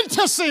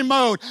fantasy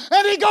mode,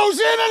 and he goes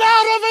in and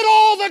out of it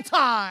all the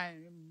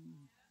time.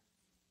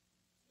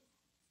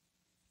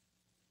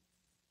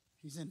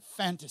 He's in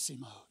fantasy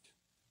mode.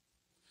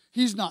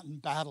 He's not in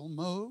battle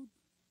mode.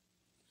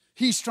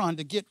 He's trying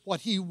to get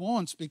what he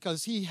wants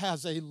because he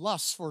has a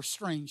lust for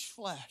strange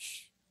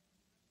flesh.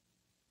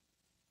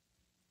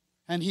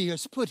 And he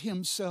has put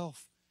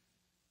himself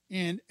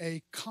in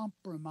a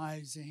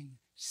compromising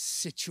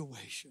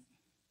situation.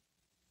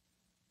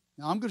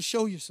 Now, I'm going to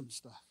show you some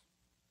stuff.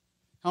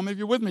 How many of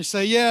you with me?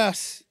 Say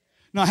yes.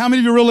 Now, how many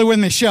of you really with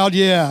me? Shout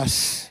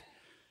yes.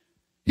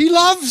 He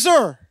loves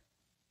her.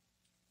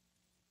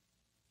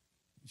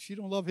 She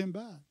don't love him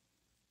back.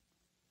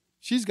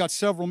 She's got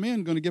several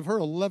men going to give her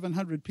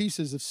 1,100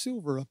 pieces of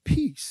silver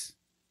apiece.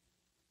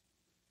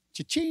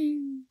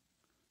 Cha-ching.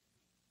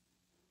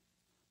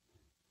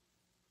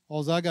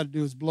 All I got to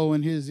do is blow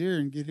in his ear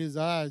and get his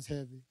eyes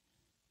heavy.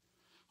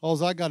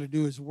 All I got to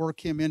do is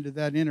work him into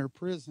that inner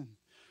prison.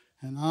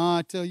 And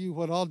I tell you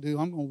what I'll do.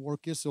 I'm going to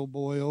work this old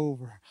boy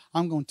over.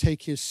 I'm going to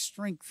take his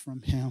strength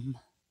from him.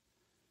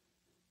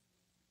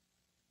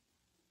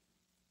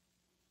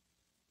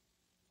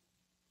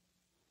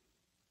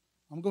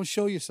 I'm going to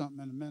show you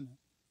something in a minute.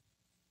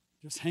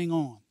 Just hang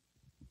on.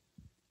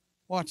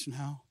 Watch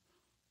now.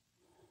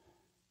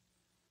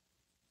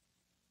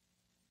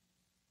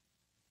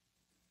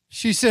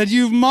 She said,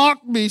 you've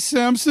mocked me,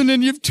 Samson,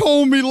 and you've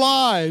told me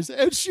lies.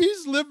 And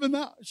she's living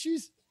out.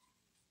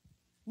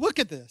 Look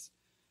at this.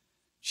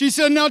 She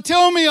said, now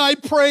tell me, I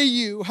pray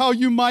you, how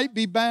you might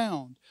be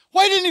bound.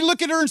 Why didn't he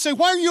look at her and say,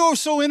 why are you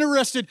so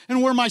interested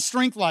in where my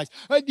strength lies?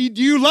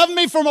 Do you love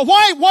me from a,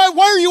 why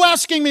are you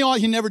asking me all?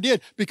 He never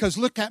did, because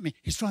look at me.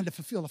 He's trying to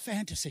fulfill a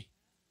fantasy.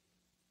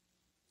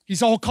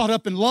 He's all caught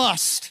up in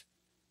lust,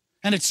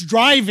 and it's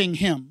driving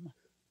him.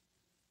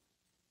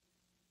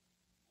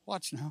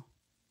 Watch now.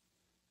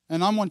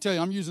 And I'm going to tell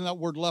you, I'm using that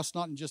word lust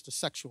not in just a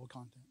sexual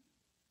content.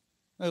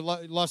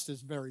 Lust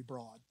is very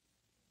broad.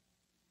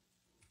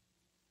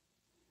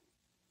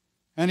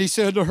 And he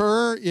said to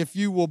her, if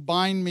you will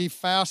bind me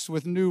fast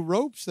with new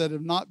ropes that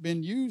have not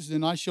been used,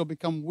 then I shall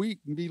become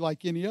weak and be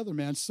like any other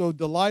man. So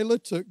Delilah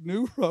took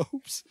new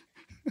ropes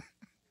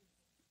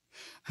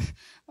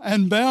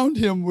and bound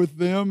him with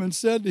them and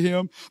said to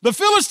him, the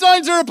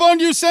Philistines are upon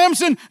you,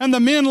 Samson. And the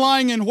men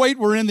lying in wait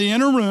were in the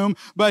inner room,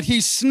 but he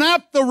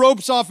snapped the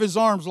ropes off his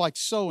arms like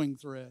sewing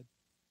thread.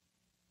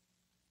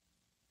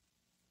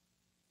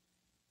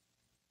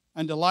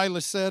 And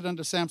Delilah said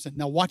unto Samson,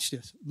 now watch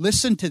this.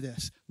 Listen to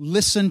this.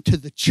 Listen to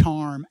the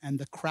charm and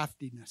the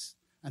craftiness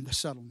and the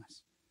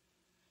subtleness.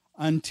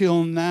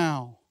 Until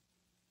now,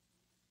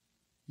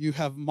 you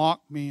have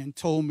mocked me and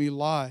told me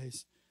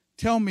lies.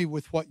 Tell me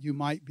with what you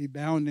might be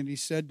bound. And he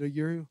said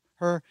to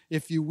her,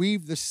 if you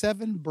weave the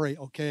 7 braid.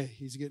 Okay,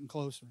 he's getting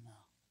closer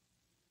now.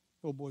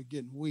 Oh boy,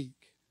 getting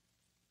weak.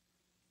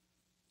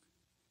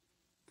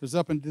 Because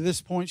up until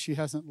this point, she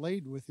hasn't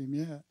laid with him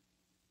yet.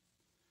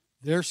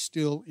 They're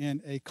still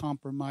in a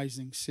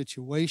compromising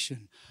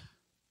situation.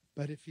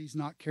 But if he's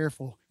not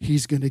careful,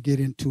 he's going to get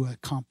into a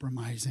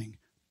compromising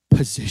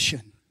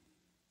position.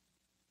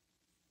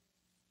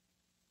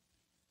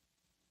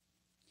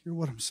 Hear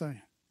what I'm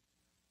saying?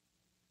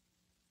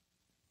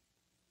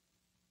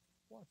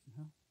 Watch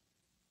now.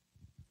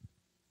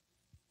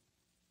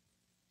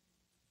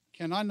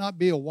 Can I not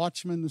be a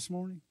watchman this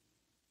morning?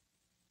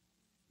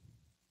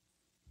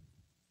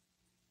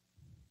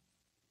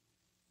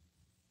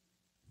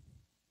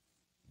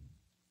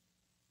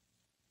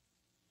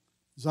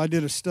 As I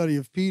did a study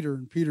of Peter,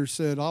 and Peter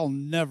said, I'll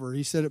never,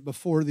 he said it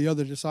before the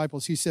other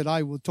disciples, he said,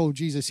 told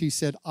Jesus, he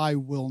said, I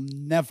will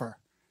never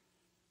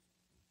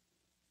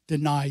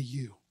deny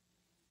you.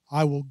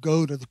 I will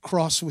go to the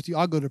cross with you.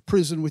 I'll go to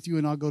prison with you,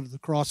 and I'll go to the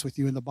cross with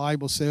you. And the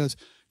Bible says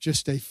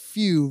just a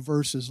few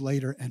verses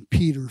later, and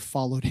Peter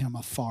followed him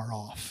afar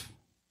off.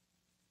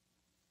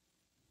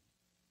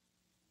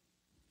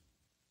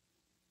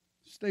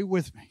 Stay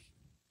with me.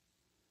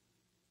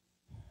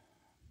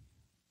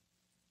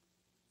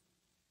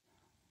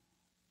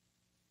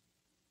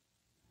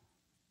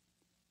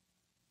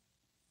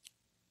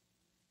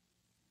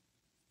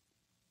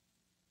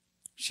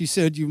 She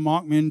said, you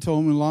mocked me and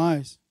told me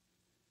lies.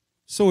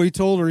 So he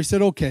told her, he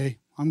said, okay,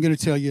 I'm going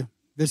to tell you,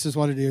 this is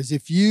what it is.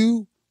 If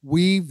you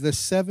weave the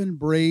 7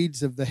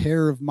 braids of the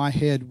hair of my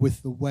head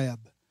with the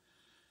web.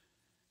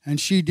 And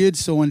she did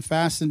so and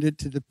fastened it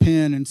to the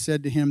pin and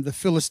said to him, the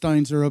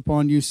Philistines are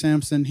upon you,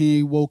 Samson.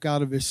 He woke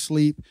out of his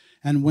sleep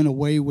and went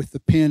away with the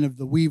pin of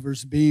the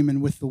weaver's beam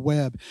and with the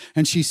web.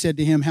 And she said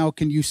to him, how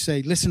can you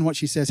say, listen what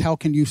she says, how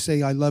can you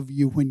say I love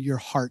you when your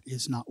heart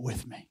is not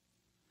with me?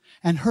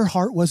 And her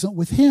heart wasn't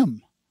with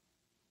him.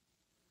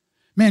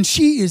 Man,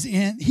 he is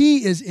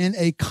in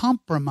a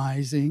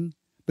compromising,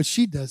 but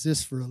she does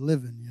this for a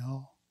living,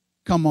 y'all.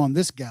 Come on,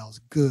 this gal's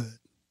good.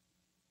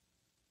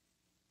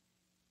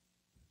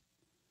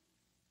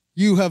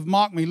 You have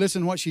mocked me.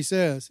 Listen what she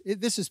says.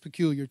 This is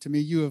peculiar to me.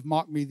 You have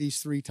mocked me these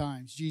 3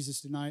 times. Judas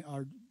denied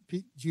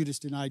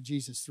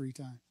Jesus 3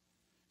 times.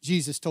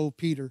 Jesus told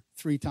Peter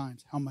 3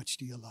 times, how much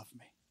do you love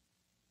me?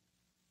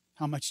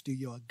 How much do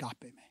you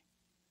agape me?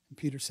 And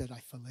Peter said, I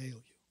phileo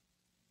you.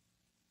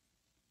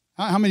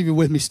 How many of you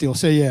with me still?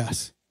 Say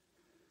yes.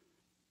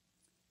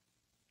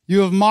 You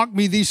have mocked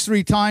me these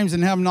 3 times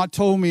and have not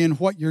told me in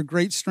what your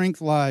great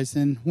strength lies.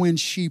 And when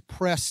she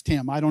pressed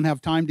him, I don't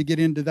have time to get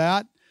into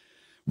that.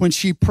 When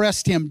she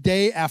pressed him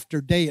day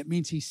after day, it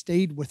means he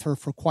stayed with her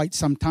for quite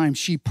some time.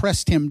 She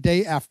pressed him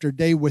day after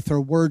day with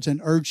her words and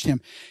urged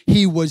him.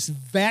 He was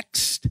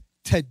vexed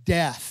to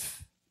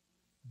death,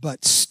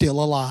 but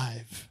still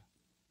alive.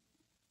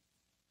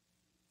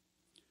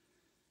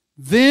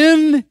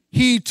 Then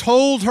he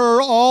told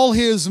her all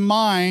his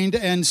mind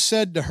and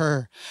said to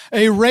her,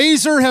 a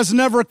razor has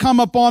never come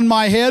upon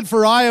my head,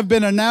 for I have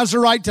been a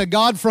Nazarite to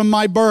God from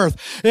my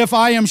birth. If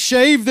I am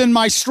shaved, then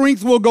my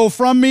strength will go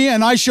from me,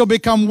 and I shall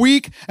become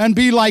weak and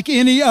be like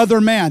any other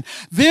man.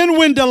 Then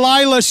when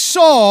Delilah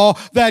saw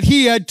that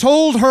he had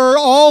told her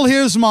all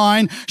his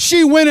mind,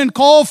 she went and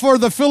called for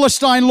the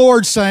Philistine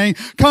lords, saying,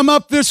 come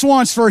up this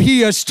once, for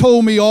he has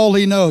told me all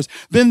he knows.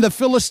 Then the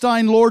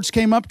Philistine lords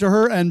came up to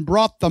her and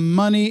brought the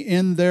money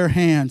in their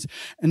hands.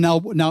 And now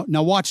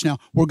watch now.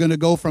 We're going to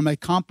go from a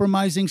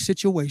compromising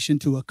situation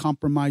to a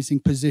compromising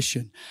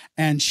position.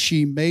 And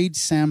she made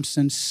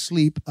Samson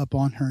sleep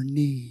upon her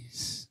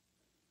knees.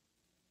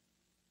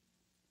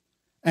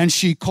 And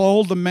she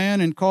called the man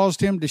and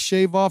caused him to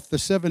shave off the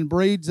 7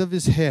 braids of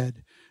his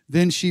head.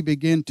 Then she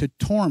began to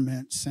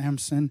torment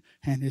Samson,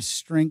 and his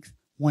strength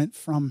went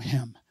from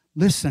him.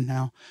 Listen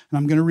now, and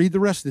I'm going to read the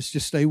rest of this.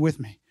 Just stay with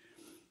me.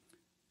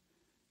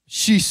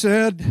 She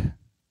said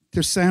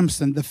to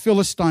Samson, the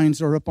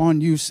Philistines are upon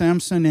you,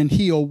 Samson. And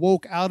he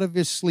awoke out of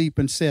his sleep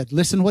and said,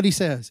 listen what he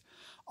says,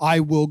 I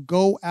will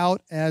go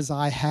out as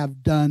I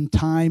have done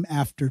time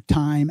after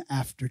time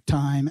after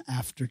time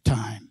after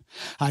time.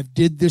 I've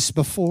did this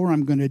before.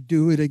 I'm going to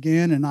do it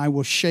again, and I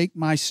will shake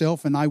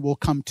myself and I will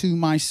come to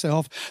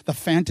myself. The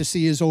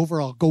fantasy is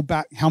over. I'll go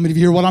back. How many of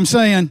you hear what I'm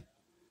saying?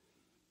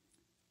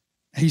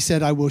 He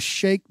said, I will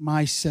shake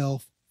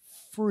myself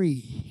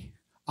free.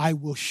 I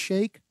will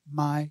shake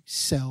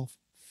myself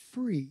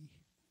free.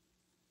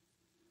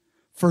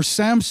 For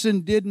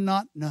Samson did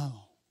not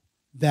know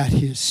that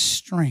his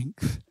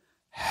strength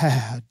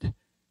had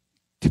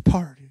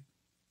departed.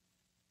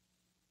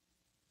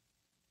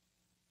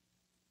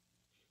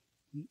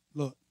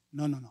 Look,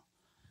 no.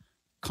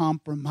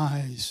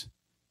 Compromise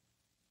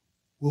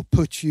will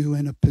put you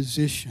in a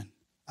position,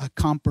 a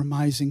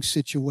compromising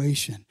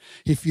situation.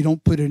 If you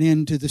don't put an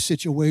end to the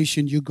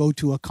situation, you go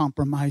to a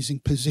compromising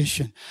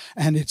position.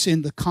 And it's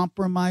in the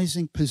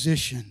compromising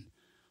position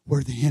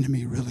where the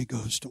enemy really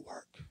goes to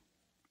work.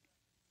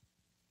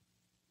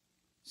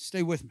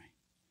 Stay with me.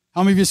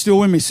 How many of you still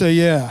with me? Say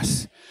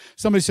yes.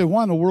 Somebody said,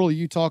 why in the world are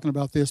you talking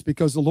about this?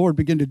 Because the Lord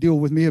began to deal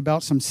with me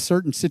about some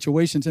certain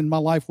situations in my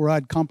life where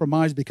I'd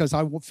compromised because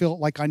I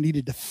felt like I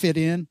needed to fit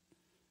in.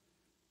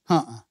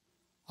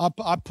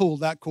 I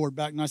pulled that cord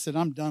back and I said,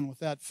 I'm done with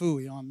that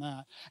phooey on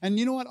that. And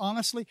you know what?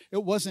 Honestly,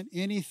 it wasn't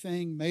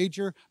anything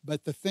major,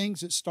 but the things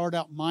that start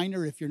out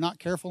minor, if you're not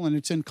careful and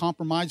it's in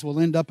compromise, will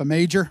end up a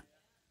major.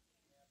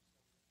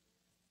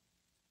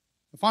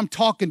 If I'm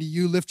talking to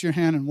you, lift your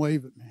hand and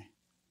wave at me.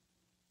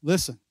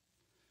 Listen,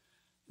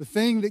 the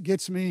thing that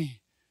gets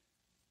me,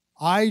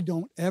 I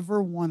don't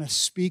ever want to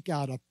speak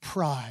out of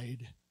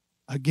pride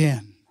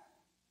again.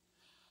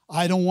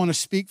 I don't want to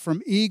speak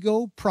from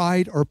ego,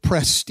 pride, or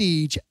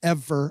prestige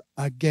ever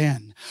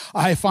again.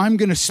 If I'm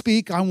going to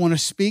speak, I want to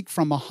speak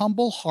from a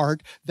humble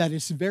heart that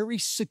is very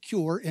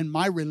secure in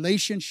my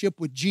relationship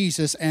with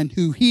Jesus and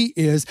who He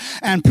is,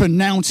 and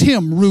pronounce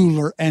Him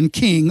ruler and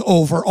king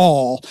over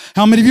all.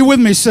 How many of you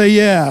with me say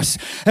yes?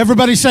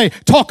 Everybody say,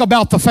 talk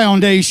about the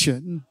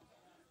foundation.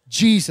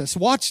 Jesus.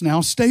 Watch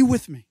now. Stay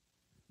with me.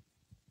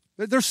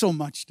 There's so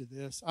much to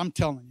this. I'm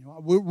telling you.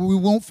 We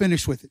won't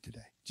finish with it today.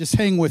 Just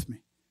hang with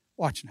me.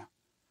 Watch now.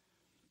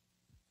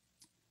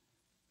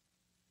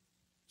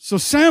 So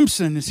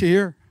Samson is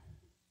here,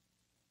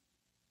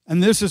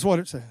 and this is what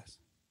it says.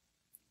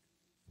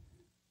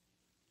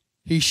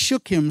 He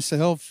shook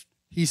himself.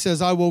 He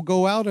says, I will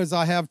go out as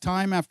I have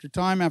time after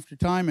time after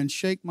time and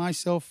shake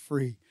myself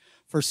free.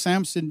 For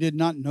Samson did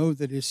not know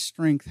that his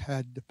strength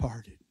had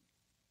departed.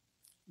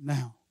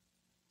 Now,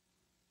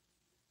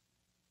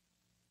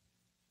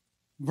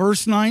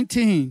 verse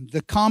 19,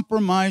 the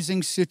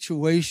compromising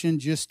situation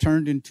just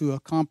turned into a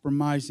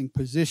compromising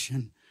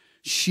position.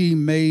 She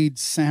made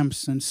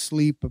Samson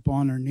sleep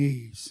upon her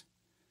knees.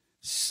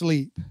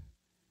 Sleep.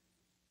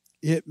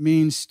 It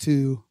means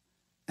to,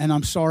 and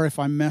I'm sorry if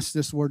I messed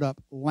this word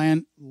up,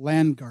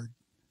 languard.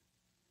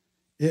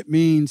 It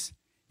means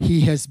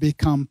he has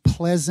become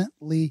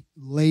pleasantly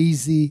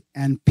lazy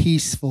and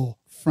peaceful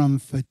from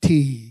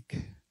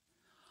fatigue.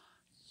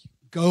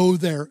 Go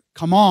there.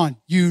 Come on.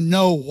 You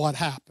know what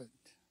happened.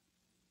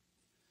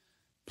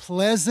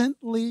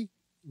 Pleasantly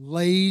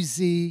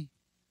lazy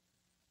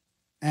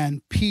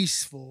and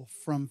peaceful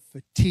from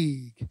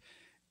fatigue.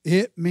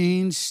 It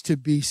means to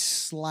be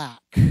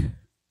slack.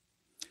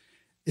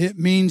 It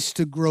means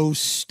to grow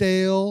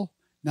stale.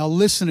 Now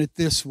listen at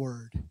this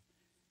word.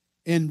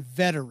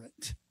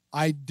 Inveterate.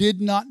 I did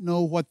not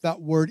know what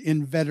that word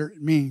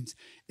inveterate means.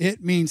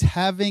 It means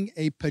having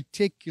a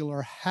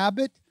particular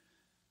habit,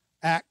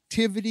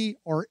 activity,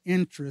 or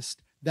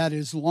interest that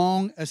is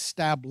long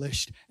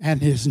established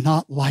and is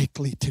not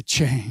likely to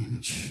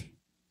change.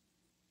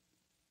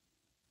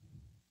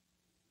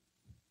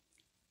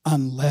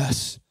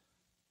 Unless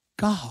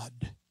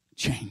God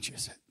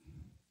changes it.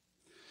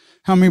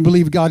 How many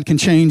believe God can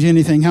change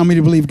anything? How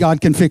many believe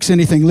God can fix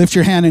anything? Lift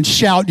your hand and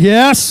shout,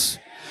 yes.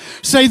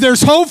 Say,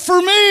 there's hope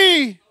for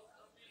me.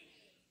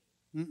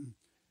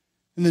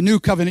 In the new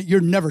covenant,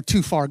 you're never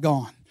too far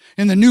gone.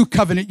 In the new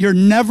covenant, you're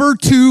never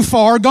too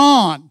far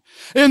gone.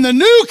 In the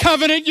new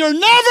covenant, you're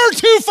never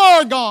too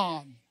far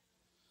gone.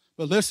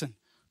 But listen,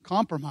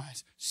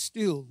 compromise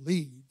still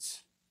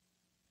leads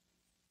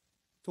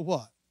to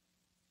what?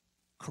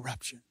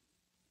 Corruption.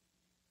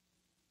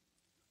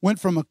 Went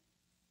from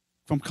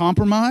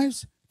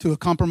compromise to a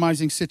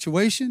compromising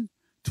situation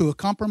to a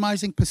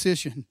compromising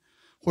position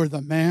where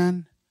the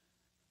man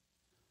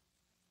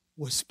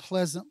was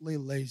pleasantly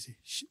lazy.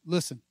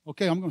 Listen,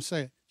 okay, I'm going to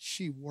say it.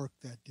 She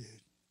worked that dude.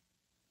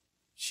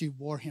 She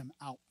wore him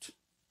out.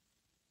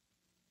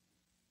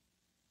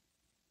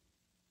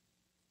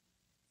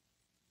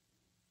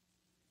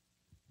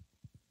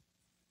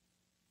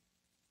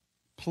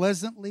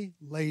 Pleasantly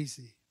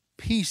lazy,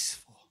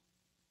 peaceful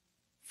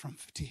from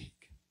fatigue.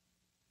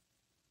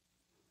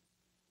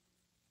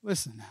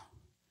 Listen now.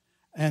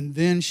 And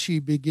then she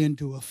began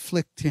to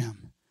afflict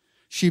him.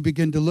 She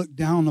began to look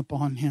down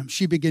upon him.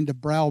 She began to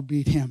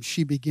browbeat him.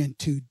 She began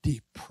to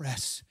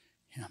depress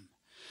him.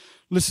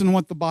 Listen to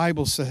what the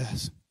Bible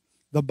says.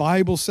 The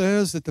Bible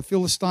says that the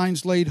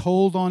Philistines laid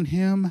hold on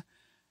him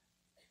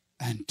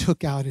and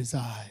took out his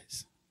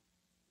eyes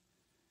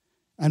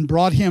and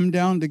brought him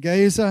down to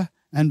Gaza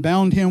and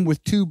bound him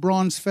with 2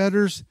 bronze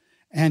fetters,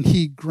 and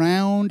he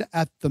ground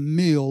at the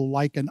mill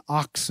like an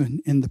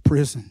oxen in the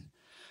prison.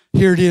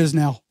 Here it is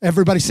now.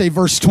 Everybody say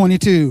verse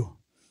 22.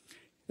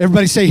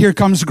 Everybody say, here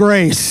comes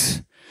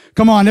grace.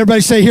 Come on,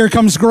 everybody say, here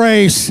comes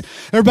grace.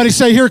 Everybody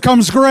say, here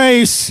comes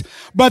grace.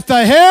 But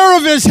the hair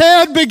of his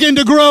head began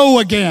to grow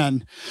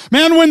again.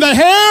 Man, when the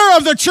hair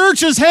of the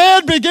church's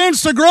head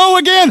begins to grow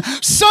again,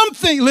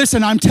 something,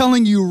 listen, I'm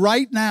telling you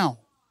right now,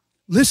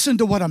 listen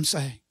to what I'm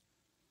saying.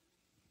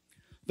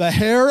 The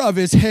hair of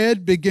his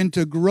head began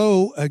to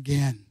grow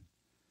again.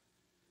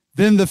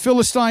 Then the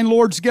Philistine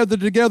lords gathered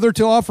together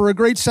to offer a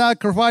great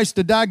sacrifice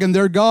to Dagon,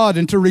 their god,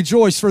 and to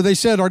rejoice, for they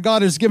said, our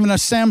God has given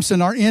us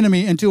Samson, our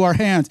enemy, into our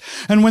hands.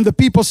 And when the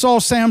people saw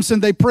Samson,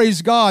 they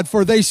praised God,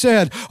 for they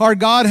said, our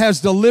God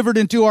has delivered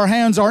into our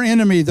hands our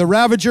enemy, the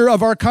ravager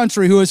of our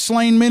country, who has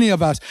slain many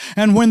of us.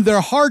 And when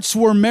their hearts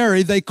were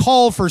merry, they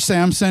called for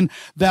Samson,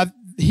 that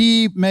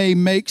he may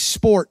make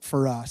sport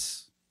for us.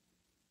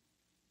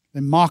 They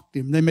mocked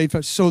him.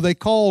 So they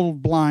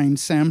called blind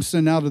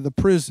Samson out of the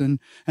prison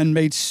and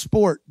made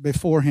sport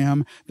before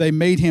him. They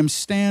made him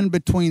stand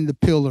between the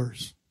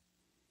pillars.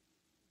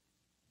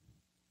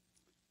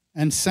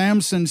 And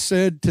Samson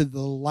said to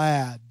the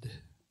lad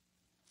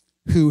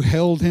who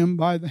held him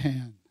by the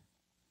hand,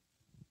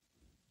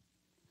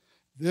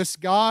 this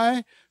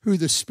guy who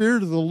the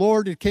Spirit of the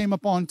Lord had came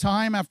upon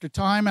time after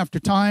time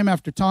after time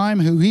after time,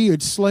 who he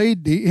had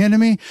slayed the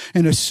enemy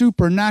in a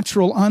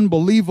supernatural,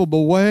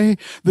 unbelievable way.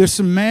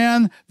 This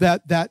man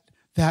that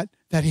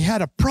he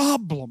had a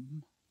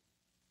problem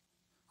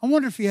I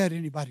wonder if he had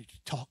anybody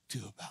to talk to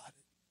about it.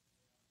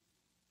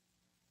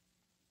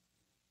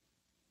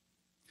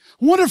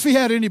 I wonder if he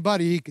had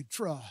anybody he could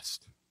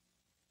trust.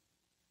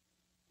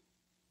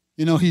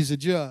 You know, he's a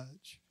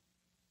judge.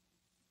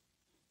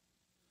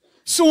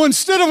 So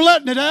instead of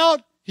letting it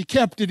out, he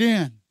kept it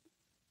in.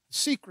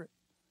 Secret.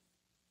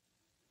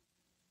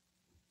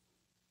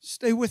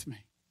 Stay with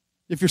me.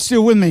 If you're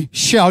still with me,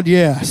 shout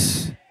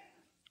yes.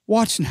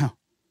 Watch now.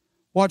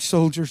 Watch,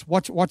 soldiers.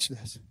 Watch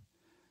this.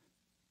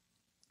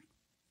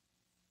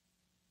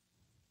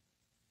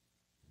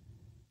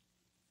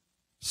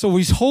 So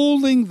he's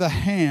holding the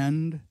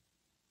hand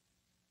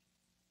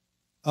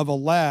of a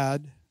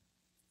lad,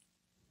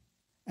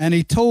 and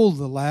he told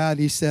the lad,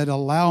 he said,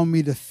 allow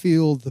me to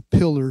feel the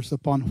pillars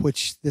upon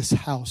which this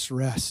house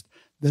rests,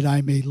 that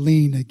I may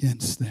lean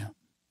against them.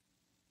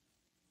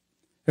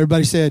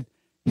 Everybody said,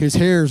 his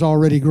hair is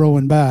already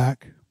growing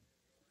back.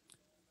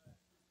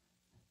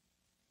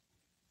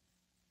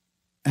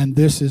 And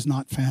this is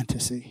not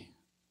fantasy.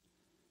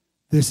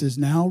 This is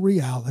now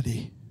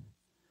reality.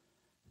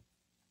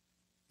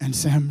 And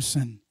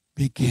Samson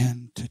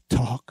began to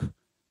talk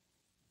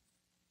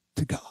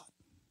to God.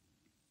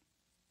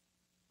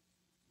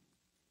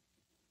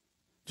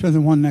 Turn to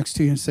the one next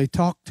to you and say,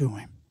 talk to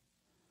him.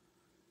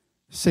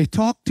 Say,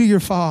 talk to your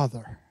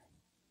father.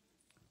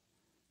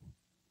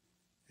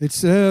 It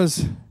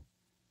says,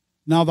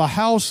 now the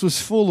house was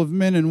full of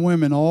men and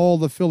women. All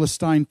the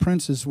Philistine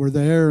princes were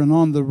there, and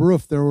on the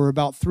roof there were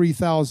about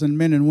 3,000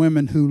 men and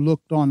women who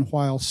looked on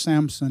while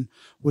Samson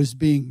was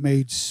being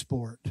made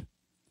sport.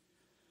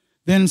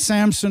 Then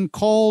Samson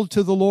called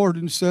to the Lord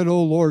and said,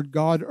 O Lord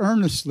God,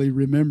 earnestly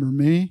remember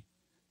me.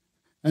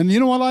 And you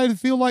know what I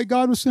feel like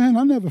God was saying?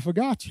 I never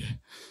forgot you.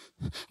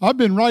 I've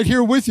been right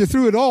here with you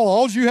through it all.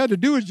 All you had to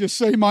do is just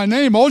say my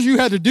name. All you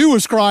had to do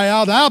was cry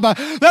out, Abba.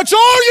 That's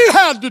all you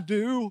had to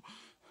do.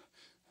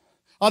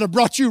 I'd have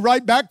brought you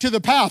right back to the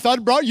path. I'd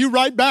have brought you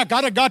right back.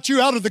 I'd have got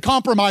you out of the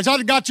compromise.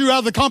 I'd have got you out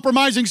of the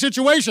compromising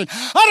situation.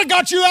 I'd have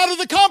got you out of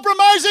the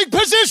compromising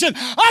position.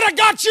 I'd have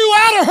got you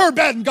out of her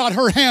bed and got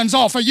her hands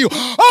off of you.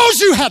 All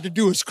you had to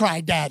do is cry,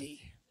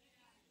 Daddy.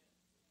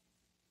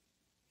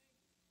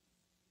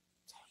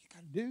 That's all you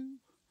got to do.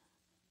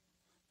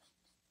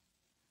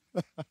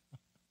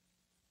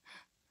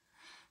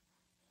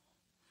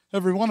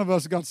 Every one of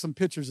us got some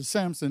pictures of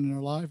Samson in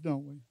our life,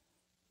 don't we?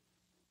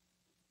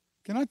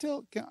 I'm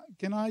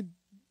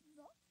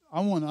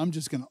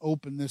just going to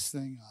open this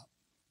thing up.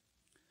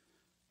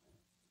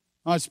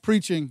 I was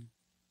preaching,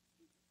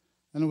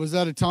 and it was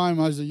at a time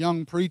I was a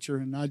young preacher,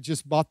 and I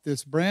just bought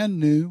this brand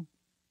new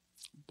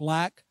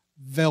black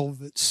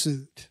velvet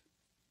suit.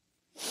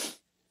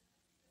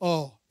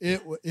 Oh,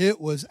 it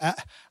was,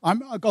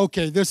 I'm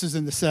okay, this is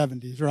in the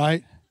 70s,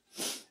 right?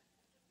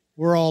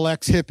 We're all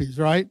ex-hippies,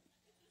 right?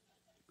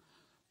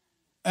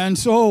 And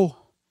so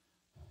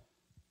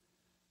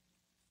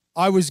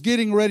I was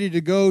getting ready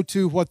to go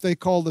to what they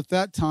called at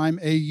that time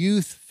a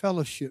youth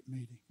fellowship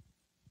meeting.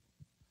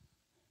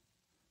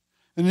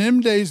 And in them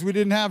days, we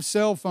didn't have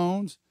cell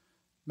phones.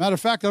 Matter of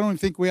fact, I don't even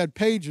think we had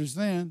pagers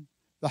then.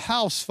 The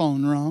house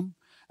phone rung,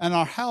 and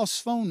our house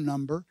phone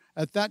number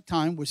at that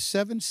time was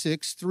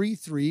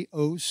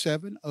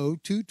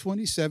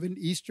 7633070-227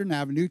 Eastern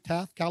Avenue,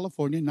 Taft,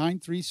 California,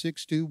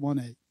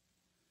 936218.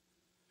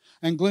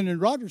 And Glenn and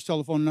Rogers'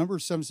 telephone number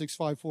is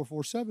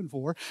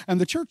 765-4474.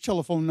 And the church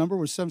telephone number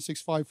was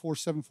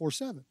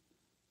 765-4747.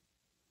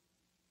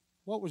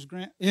 What was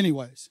Grant?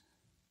 Anyways.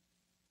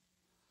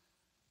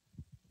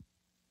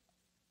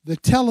 The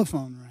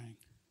telephone rang.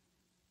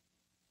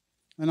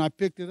 And I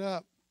picked it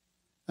up.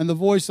 And the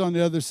voice on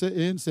the other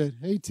end said,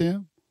 hey,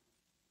 Tim.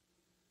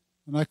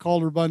 And I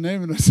called her by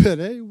name and I said,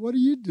 hey, what are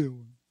you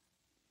doing?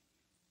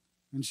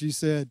 And she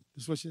said,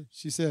 this is what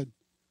she said,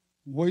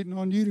 I'm waiting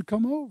on you to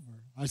come over.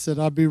 I said,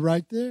 I'll be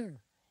right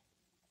there.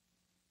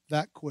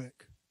 That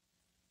quick.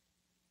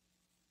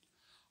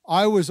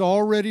 I was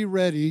already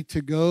ready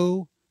to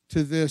go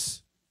to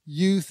this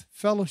youth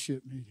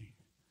fellowship meeting.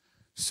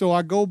 So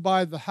I go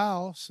by the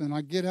house and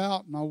I get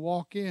out and I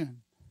walk in.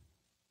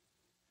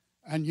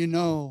 And you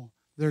know,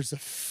 there's a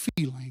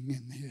feeling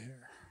in the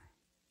air.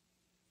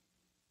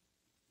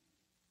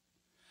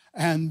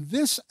 And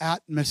this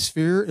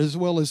atmosphere, as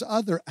well as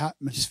other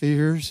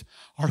atmospheres,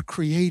 are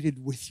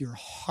created with your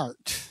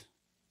heart.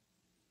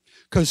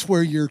 Because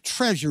where your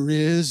treasure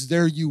is,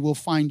 there you will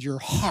find your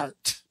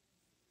heart.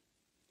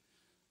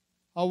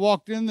 I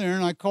walked in there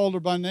and I called her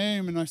by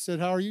name and I said,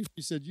 how are you?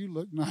 She said, you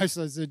look nice.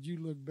 I said,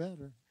 you look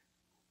better.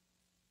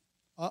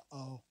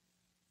 Uh-oh.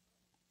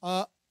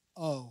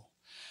 Uh-oh.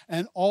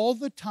 And all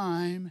the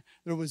time,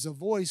 there was a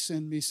voice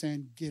in me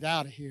saying, get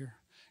out of here.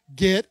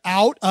 Get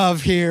out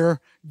of here.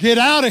 Get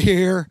out of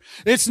here.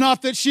 It's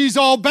not that she's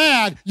all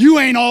bad. You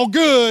ain't all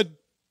good,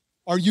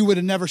 or you would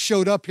have never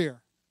showed up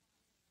here.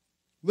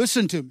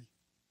 Listen to me.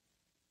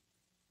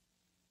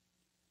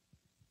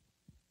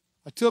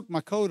 I took my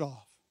coat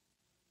off.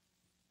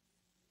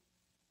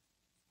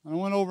 I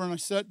went over and I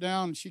sat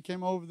down, and she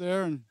came over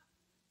there, and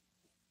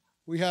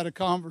we had a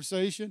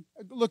conversation.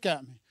 Look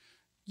at me.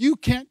 You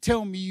can't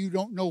tell me you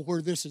don't know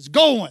where this is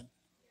going.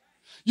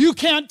 You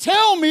can't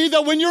tell me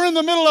that when you're in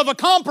the middle of a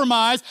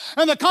compromise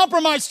and the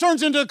compromise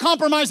turns into a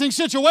compromising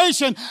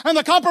situation and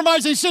the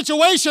compromising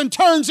situation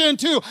turns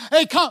into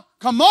a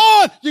come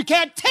on, you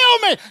can't tell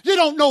me you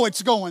don't know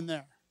it's going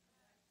there.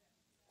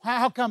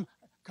 How come?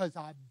 Because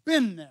I've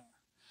been there.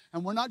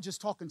 And we're not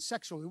just talking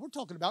sexually. We're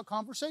talking about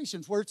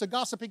conversations where it's a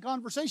gossipy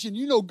conversation.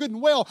 You know good and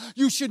well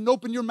you shouldn't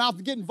open your mouth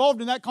and get involved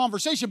in that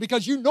conversation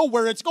because you know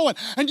where it's going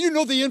and you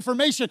know the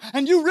information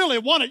and you really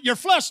want it. Your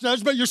flesh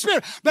does, but your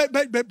spirit.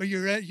 But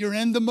you're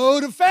in the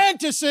mode of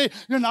fantasy.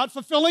 You're not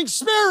fulfilling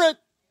spirit.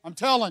 I'm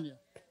telling you.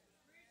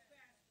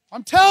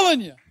 I'm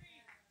telling you.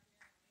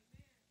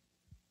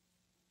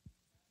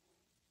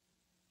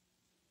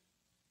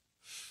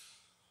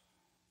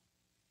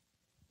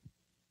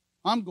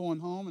 I'm going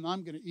home and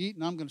I'm going to eat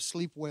and I'm going to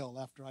sleep well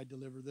after I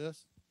deliver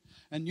this.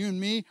 And you and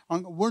me,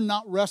 we're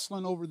not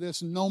wrestling over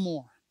this no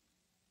more.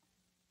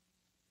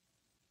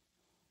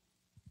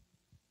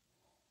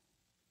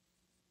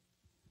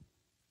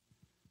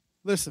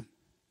 Listen,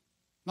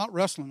 not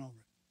wrestling over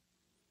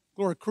it.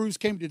 Gloria Cruz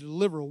came to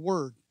deliver a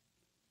word.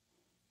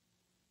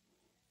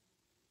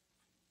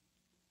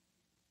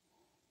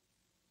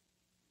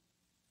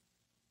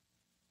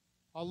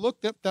 I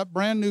looked at that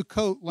brand new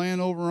coat laying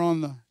over on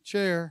the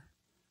chair.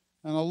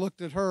 And I looked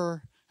at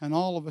her, and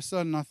all of a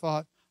sudden I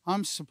thought,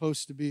 I'm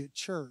supposed to be at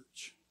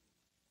church.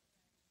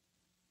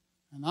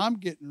 And I'm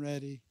getting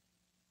ready.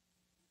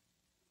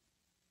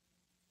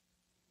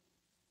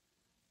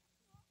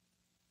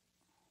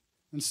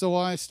 And so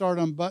I start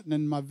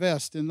unbuttoning my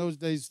vest. In those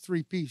days,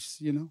 3-piece,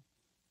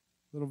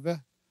 little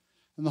vest.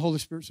 And the Holy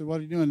Spirit said, what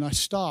are you doing? And I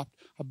stopped.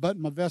 I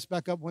buttoned my vest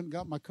back up, went and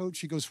got my coat.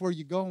 She goes, where are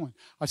you going?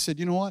 I said,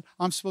 you know what?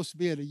 I'm supposed to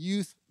be at a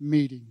youth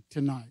meeting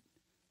tonight.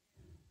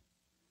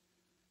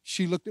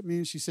 She looked at me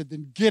and she said,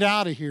 then get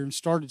out of here, and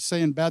started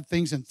saying bad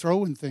things and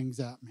throwing things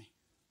at me.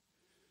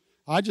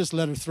 I just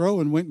let her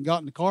throw and went and got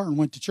in the car and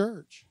went to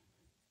church.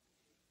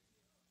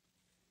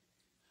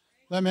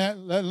 Let me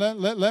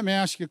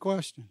ask you a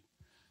question.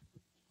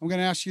 I'm going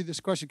to ask you this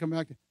question. Come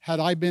back. Had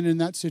I been in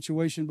that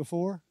situation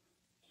before?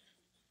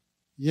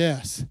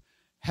 Yes.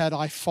 Had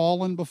I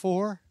fallen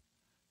before?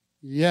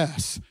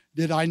 Yes.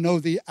 Did I know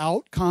the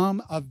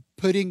outcome of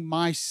putting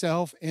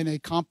myself in a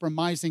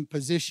compromising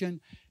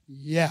position?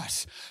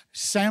 Yes.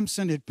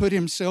 Samson had put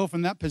himself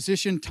in that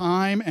position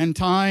time and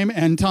time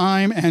and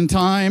time and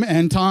time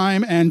and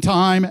time and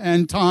time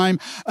and time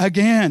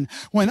again.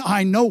 When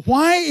I know,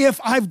 why, if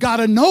I've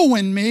got a no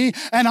in me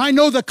and I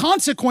know the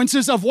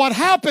consequences of what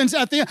happens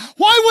at the end,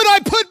 why would I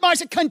put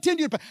myself,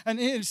 continue? And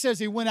it says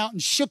he went out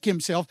and shook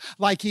himself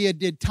like he had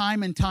did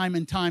time and time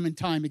and time and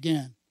time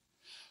again.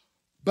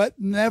 But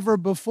never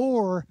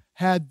before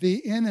had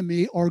the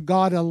enemy or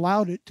God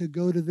allowed it to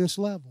go to this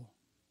level.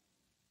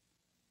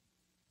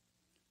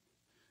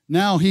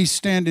 Now he's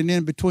standing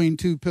in between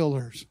two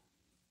pillars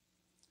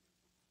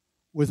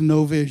with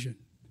no vision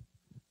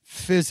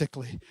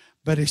physically,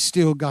 but he's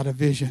still got a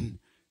vision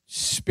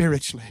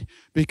spiritually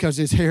because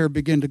his hair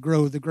began to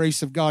grow. The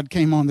grace of God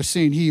came on the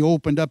scene. He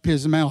opened up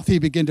his mouth. He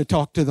began to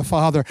talk to the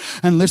Father.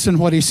 And listen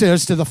what he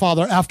says to the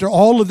Father. After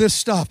all of this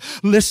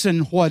stuff,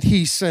 listen what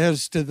he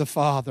says to the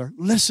Father.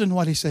 Listen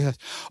what he says.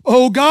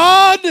 Oh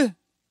God,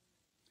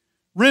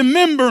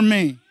 remember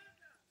me.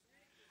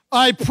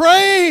 I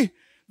pray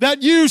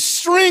that you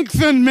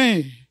strengthen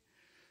me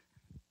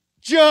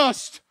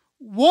just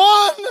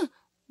one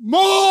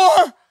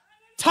more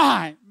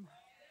time.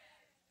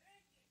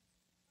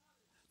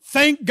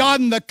 Thank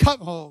God in the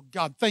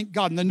thank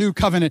God in the new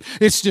covenant.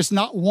 It's just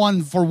not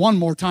one for one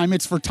more time.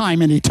 It's for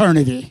time and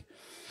eternity.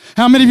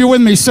 How many of you with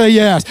me say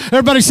yes?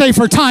 Everybody say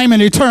for time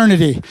and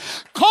eternity.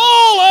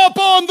 Call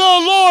upon the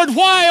Lord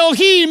while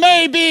he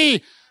may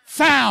be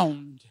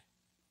found.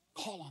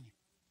 Call on him.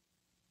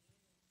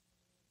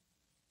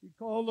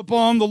 Called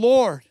upon the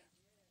Lord.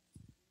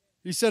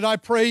 He said, I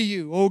pray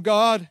you, O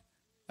God,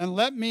 and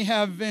let me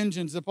have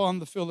vengeance upon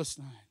the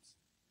Philistines.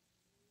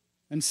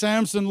 And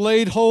Samson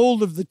laid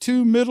hold of the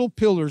two middle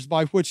pillars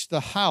by which the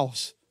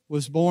house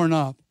was borne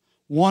up,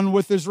 one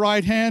with his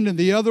right hand and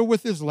the other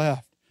with his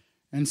left.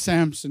 And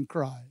Samson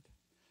cried.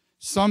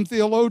 Some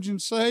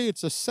theologians say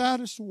it's the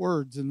saddest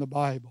words in the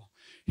Bible.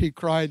 He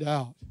cried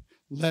out,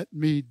 let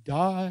me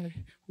die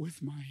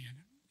with my enemies.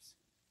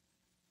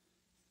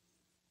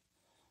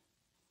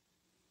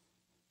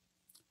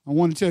 I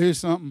want to tell you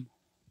something.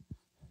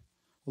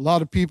 A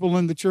lot of people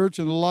in the church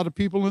and a lot of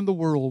people in the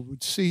world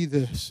would see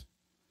this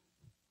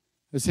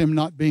as him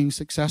not being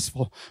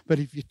successful. But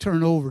if you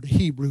turn over to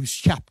Hebrews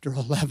chapter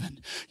 11,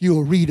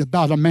 you'll read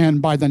about a man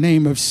by the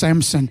name of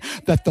Samson,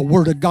 that the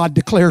Word of God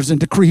declares and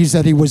decrees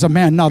that he was a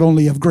man not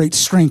only of great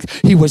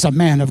strength, he was a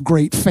man of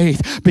great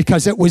faith,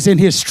 because it was in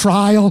his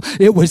trial,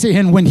 it was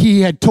in when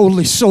he had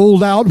totally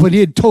sold out, when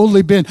he had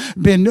totally been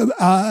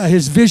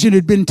his vision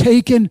had been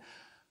taken,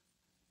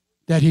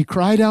 that he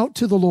cried out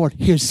to the Lord.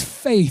 His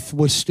faith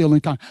was still in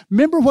contact.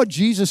 Remember what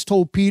Jesus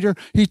told Peter?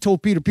 He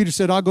told Peter, Peter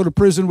said, I'll go to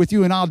prison with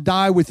you and I'll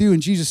die with you.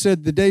 And Jesus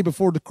said, the day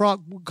before the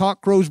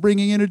cock crows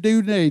bringing in a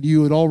due day,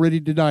 you had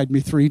already denied me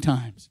 3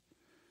 times.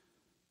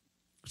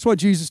 That's what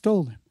Jesus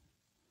told him.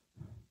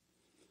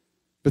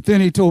 But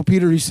then he told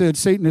Peter, he said,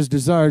 Satan has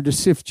desired to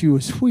sift you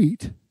as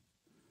wheat.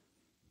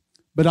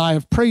 But I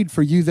have prayed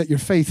for you that your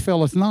faith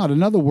faileth not.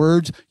 In other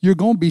words, you're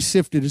going to be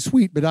sifted as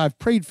wheat, but I've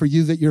prayed for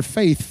you that your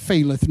faith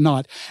faileth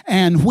not.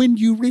 And when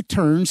you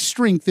return,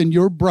 strengthen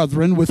your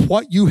brethren with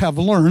what you have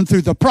learned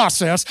through the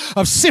process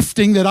of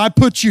sifting that I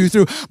put you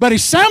through. But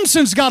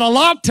Samson's got a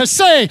lot to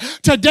say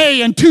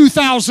today in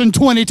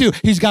 2022.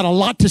 He's got a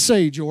lot to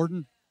say,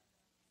 Jordan.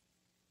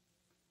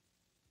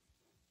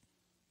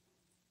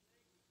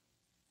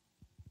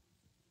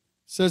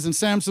 It says, and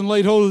Samson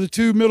laid hold of the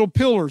two middle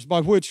pillars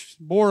by which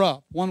bore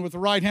up, one with the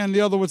right hand,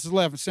 the other with the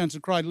left. And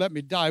Samson cried, let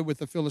me die with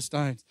the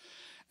Philistines.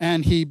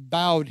 And he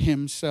bowed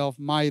himself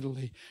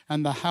mightily,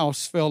 and the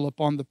house fell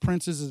upon the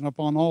princes and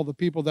upon all the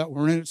people that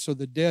were in it. So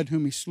the dead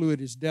whom he slew at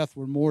his death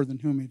were more than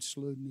whom he had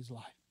slew in his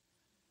life.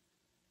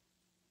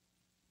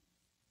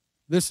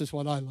 This is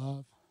what I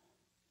love.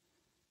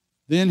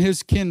 Then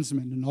his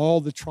kinsmen and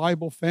all the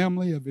tribal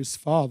family of his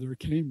father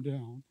came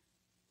down.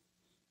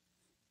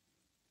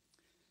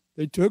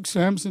 They took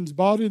Samson's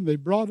body and they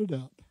brought it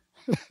up.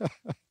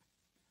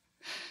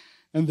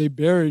 And they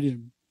buried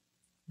him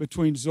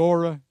between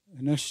Zorah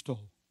and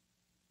Eshtaol.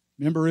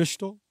 Remember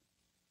Eshtaol?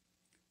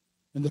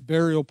 And the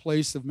burial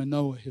place of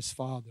Manoah, his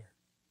father.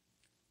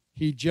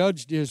 He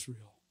judged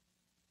Israel.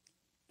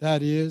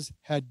 That is,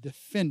 had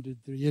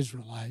defended the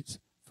Israelites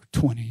for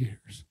 20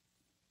 years.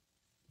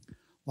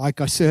 Like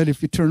I said,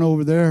 if you turn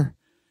over there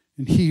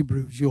in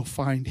Hebrews, you'll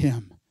find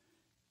him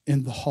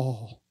in the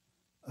hall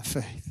of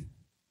faith.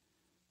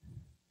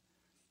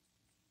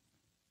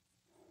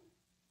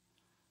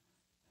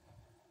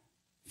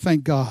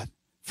 Thank God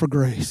for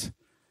grace.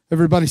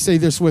 Everybody say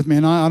this with me,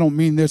 and I don't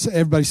mean this.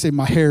 Everybody say,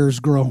 my hair is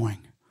growing.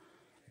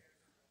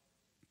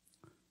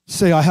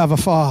 Say, I have a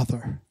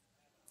Father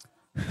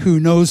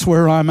who knows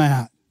where I'm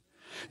at.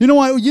 You know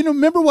what?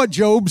 Remember what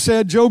Job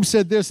said? Job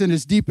said this in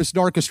his deepest,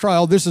 darkest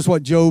trial. This is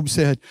what Job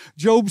said.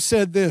 Job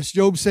said this.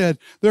 Job said,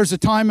 there's a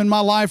time in my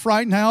life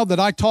right now that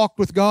I talked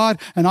with God,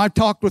 and I've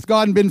talked with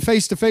God and been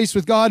face to face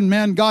with God, and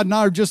man, God and I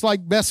are just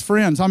like best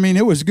friends. I mean,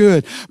 it was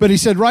good. But he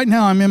said, right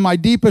now I'm in my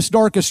deepest,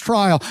 darkest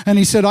trial. And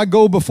he said, I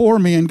go before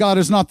me and God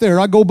is not there.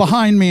 I go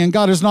behind me and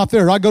God is not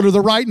there. I go to the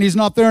right and he's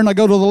not there, and I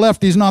go to the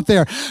left, he's not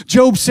there.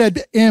 Job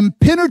said,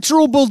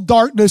 impenetrable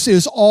darkness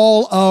is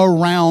all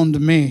around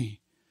me.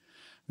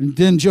 And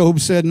then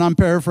Job said, and I'm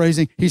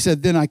paraphrasing, he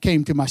said, then I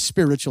came to my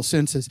spiritual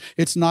senses.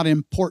 It's not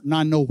important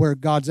I know where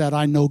God's at.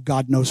 I know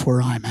God knows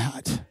where I'm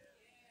at.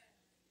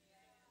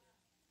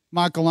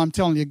 Michael, I'm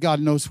telling you, God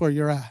knows where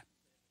you're at.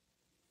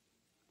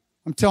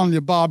 I'm telling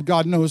you, Bob,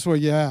 God knows where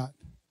you're at.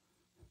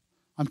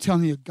 I'm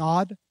telling you,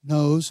 God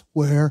knows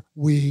where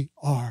we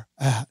are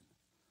at.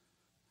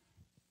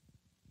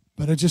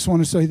 But I just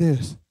want to say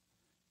this.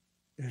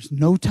 There's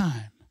no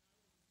time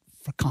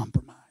for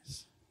compromise.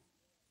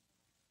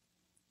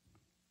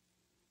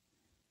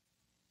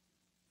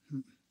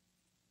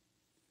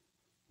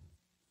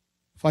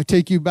 If I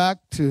take you back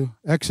to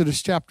Exodus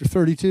chapter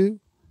 32,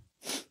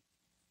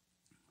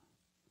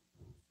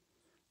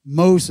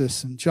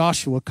 Moses and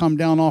Joshua come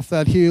down off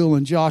that hill,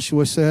 and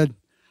Joshua said,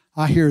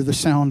 I hear the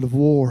sound of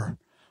war.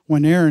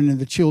 When Aaron and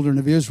the children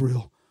of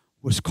Israel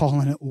was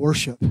calling it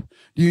worship.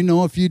 Do you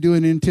know if you do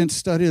an intense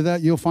study of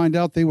that, you'll find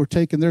out they were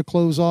taking their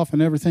clothes off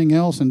and everything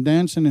else and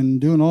dancing and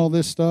doing all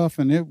this stuff,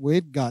 and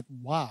it got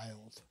wild.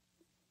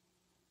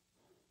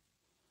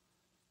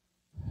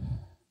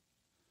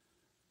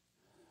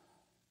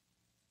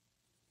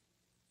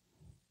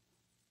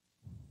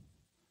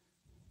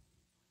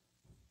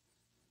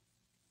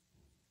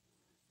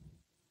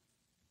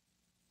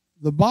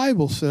 The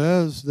Bible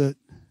says that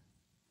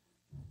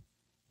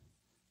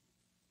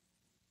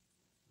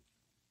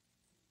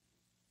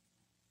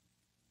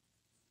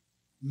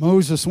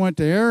Moses went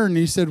to Aaron and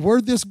he said,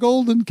 where'd this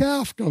golden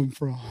calf come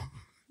from?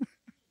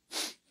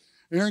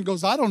 Aaron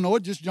goes, I don't know,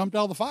 it just jumped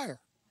out of the fire.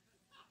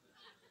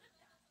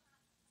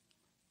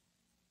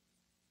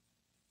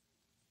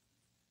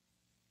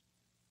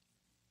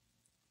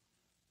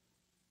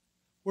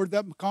 Where'd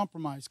that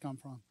compromise come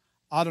from?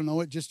 I don't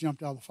know, it just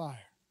jumped out of the fire.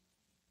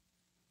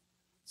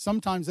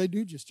 Sometimes they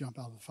do just jump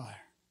out of the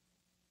fire.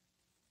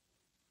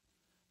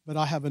 But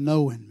I have a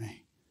no in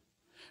me.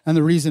 And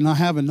the reason I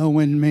have a no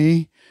in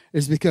me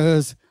is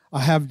because I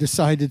have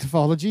decided to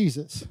follow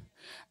Jesus.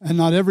 And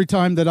not every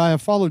time that I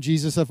have followed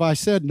Jesus have I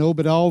said no,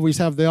 but I always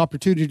have the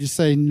opportunity to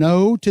say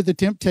no to the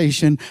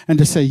temptation and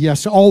to say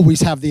yes. I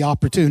always have the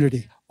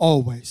opportunity.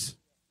 Always.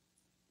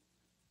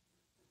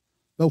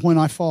 But when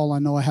I fall, I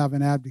know I have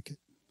an advocate.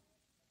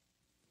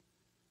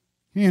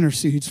 He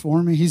intercedes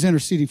for me. He's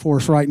interceding for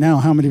us right now.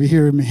 How many of you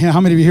hear me? How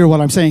many of you hear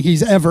what I'm saying?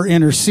 He's ever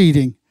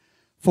interceding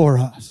for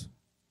us.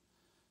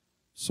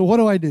 So what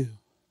do?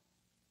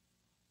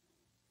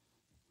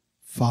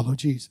 Follow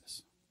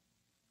Jesus.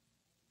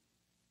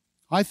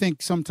 I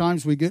think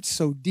sometimes we get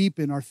so deep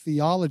in our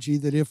theology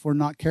that if we're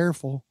not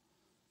careful,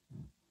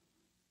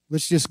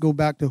 let's just go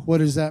back to what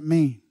does that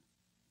mean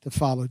to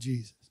follow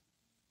Jesus?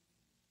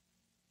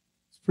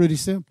 It's pretty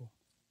simple.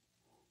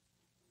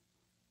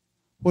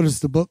 What does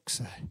the book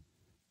say?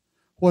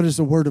 What does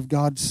the Word of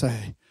God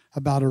say?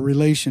 about a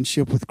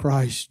relationship with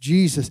Christ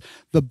Jesus.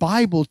 The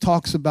Bible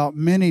talks about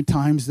many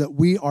times that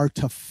we are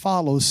to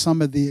follow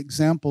some of the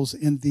examples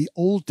in the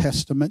Old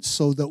Testament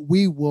so that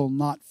we will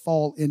not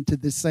fall into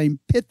the same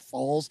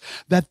pitfalls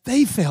that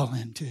they fell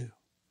into.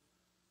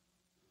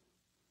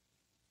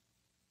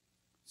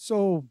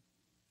 So,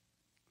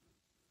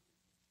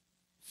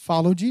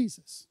 follow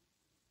Jesus.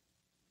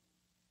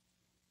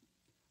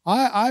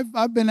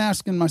 I've been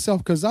asking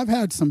myself, because I've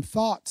had some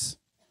thoughts.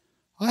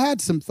 I had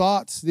some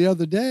thoughts the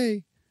other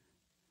day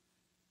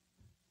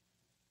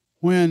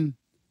when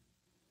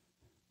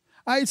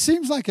it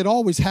seems like it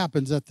always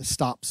happens at the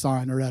stop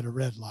sign or at a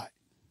red light.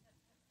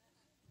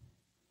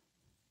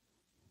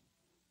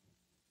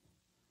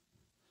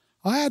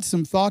 I had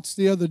some thoughts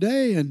the other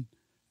day, and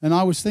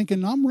I was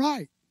thinking, I'm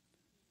right.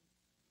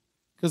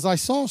 Because I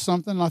saw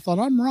something, and I thought,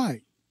 I'm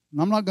right.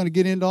 And I'm not going to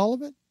get into all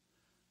of it.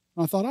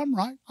 And I thought, I'm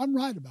right. I'm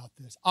right about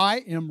this. I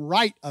am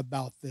right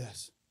about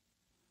this.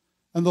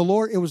 And the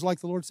Lord, it was like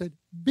the Lord said,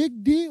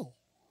 big deal.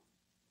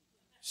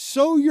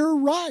 So you're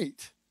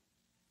right.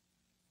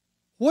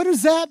 What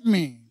does that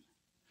mean?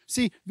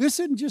 See, this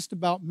isn't just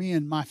about me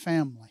and my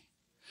family.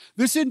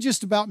 This isn't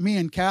just about me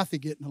and Kathy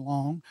getting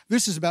along.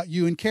 This is about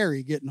you and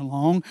Carrie getting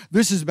along.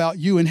 This is about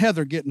you and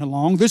Heather getting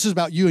along. This is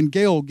about you and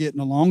Gail getting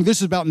along. This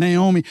is about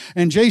Naomi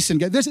and Jason.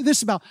 This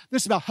is about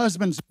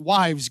husbands and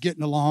wives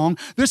getting along.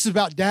 This is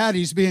about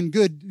daddies being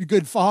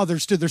good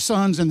fathers to their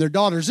sons and their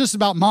daughters. This is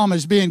about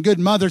mamas being good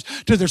mothers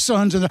to their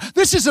sons.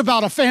 This is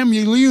about a family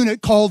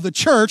unit called the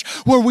church,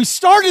 where we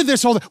started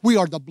this whole. We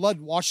are the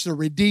blood-washed, the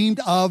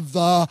redeemed of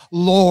the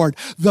Lord.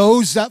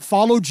 Those that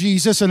follow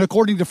Jesus, and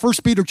according to 1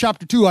 Peter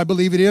chapter 2, I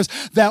believe it is,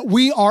 that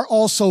we are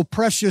also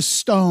precious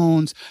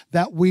stones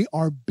that we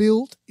are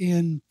built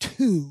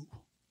into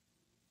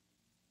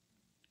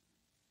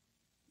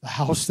the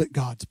house that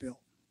God's built,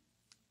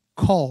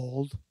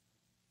 called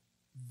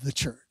the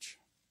church.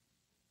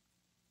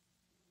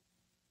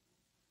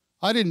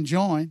 I didn't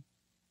join.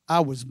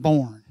 I was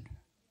born.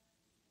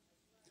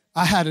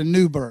 I had a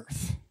new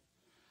birth.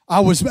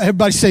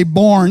 Everybody say,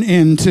 born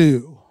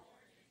into.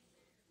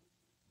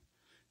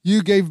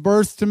 You gave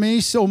birth to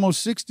me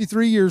almost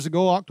 63 years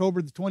ago,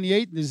 October the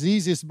 28th, the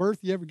easiest birth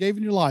you ever gave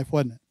in your life,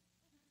 wasn't it?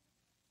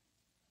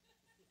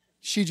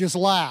 She just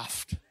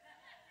laughed.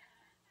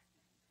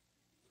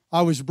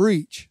 I was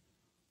breech.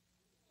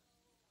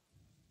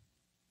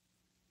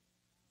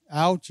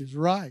 Ouch is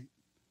right.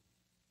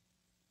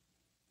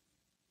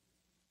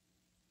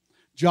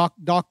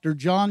 Dr.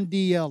 John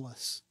D.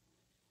 Ellis.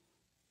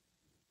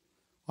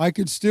 I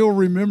can still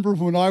remember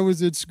when I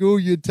was at school,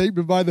 you'd take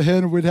me by the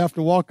hand and we'd have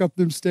to walk up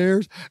them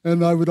stairs.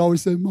 And I would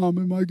always say, Mom,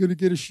 am I going to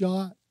get a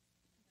shot?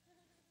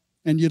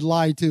 And you'd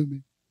lie to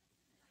me.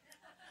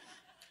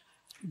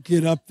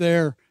 Get up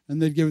there.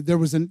 And they'd give, there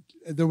was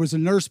a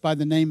nurse by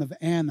the name of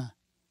Anna.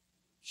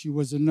 She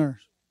was a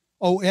nurse.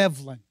 Oh,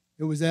 Evelyn.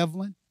 It was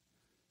Evelyn.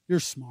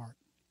 You're smart.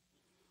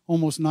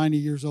 Almost 90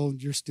 years old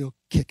and you're still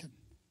kicking.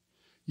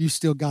 You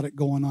still got it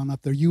going on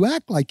up there. You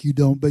act like you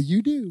don't, but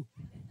you do.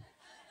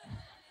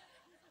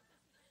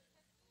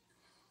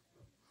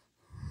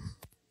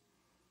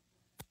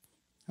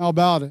 How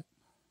about it?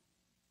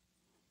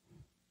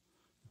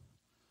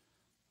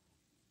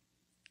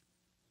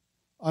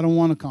 I don't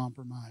want to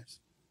compromise.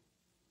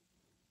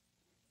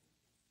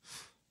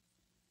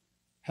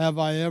 Have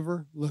I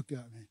ever? Look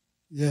at me.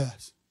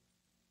 Yes.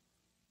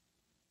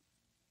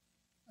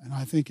 And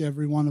I think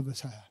every one of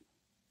us have.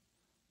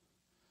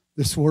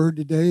 This word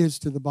today is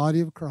to the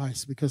body of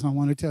Christ, because I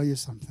want to tell you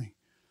something.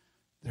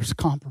 There's a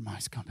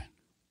compromise coming.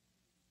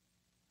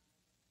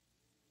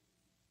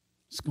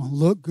 It's going to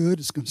look good.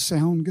 It's going to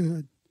sound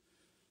good.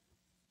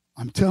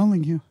 I'm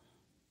telling you.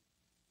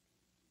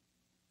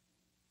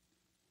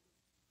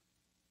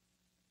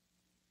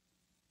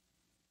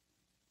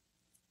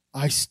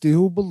 I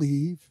still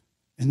believe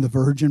in the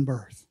virgin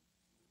birth.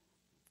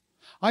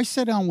 I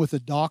sat down with a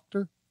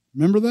doctor.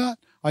 Remember that?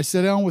 I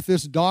sat down with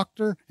this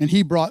doctor, and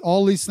he brought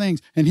all these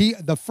things. And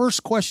the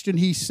first question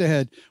he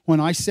said when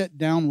I sat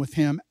down with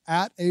him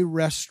at a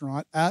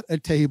restaurant, at a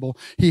table,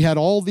 he had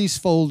all these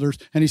folders,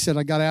 and he said,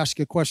 I got to ask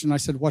you a question. I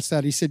said, what's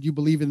that? He said, you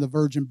believe in the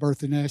virgin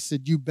birth? And I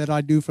said, you bet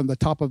I do, from the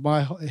top of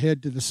my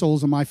head to the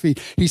soles of my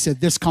feet. He said,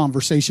 this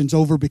conversation's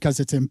over because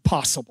it's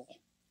impossible.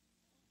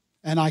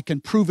 And I can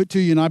prove it to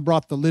you, and I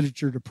brought the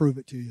literature to prove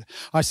it to you.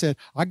 I said,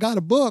 I got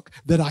a book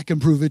that I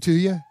can prove it to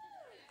you.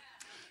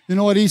 You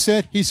know what he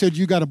said? He said,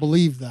 you got to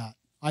believe that.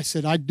 I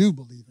said, I do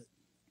believe it.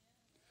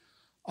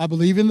 I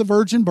believe in the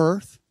virgin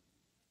birth.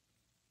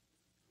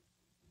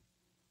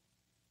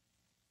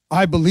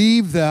 I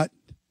believe that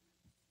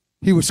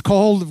he was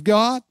called of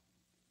God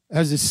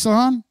as his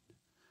son.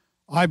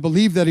 I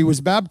believe that he was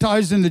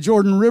baptized in the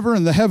Jordan River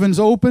and the heavens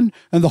opened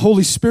and the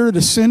Holy Spirit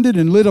ascended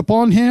and lit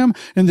upon him.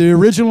 And the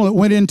original that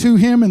went into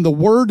him, and the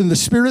Word and the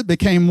Spirit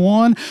became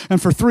one.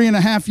 And for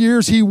 3.5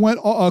 years, he went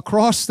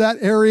across that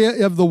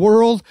area of the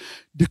world,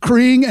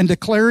 decreeing and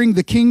declaring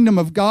the kingdom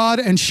of God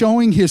and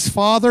showing his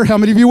Father. How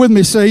many of you with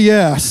me say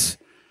yes?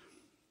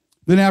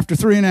 Then after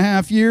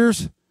 3.5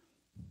 years,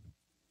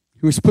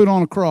 he was put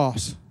on a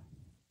cross.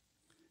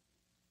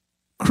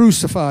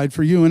 crucified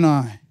for you and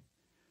I,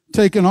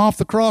 taken off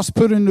the cross,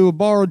 put into a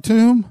borrowed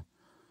tomb.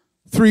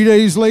 3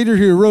 days later,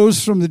 he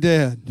arose from the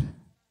dead.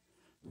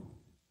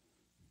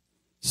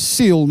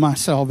 Sealed my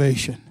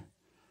salvation.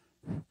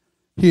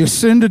 He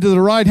ascended to the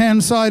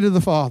right-hand side of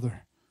the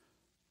Father.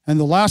 And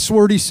the last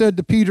word he said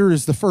to Peter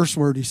is the first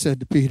word he said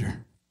to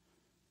Peter.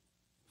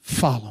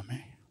 Follow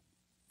me.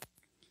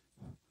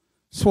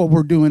 That's what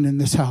we're doing in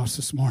this house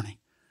this morning.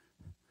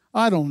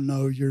 I don't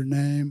know your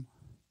name,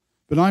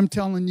 but I'm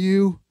telling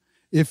you,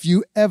 if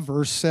you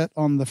ever sit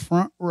on the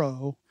front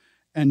row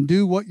and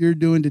do what you're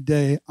doing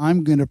today,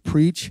 I'm going to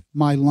preach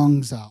my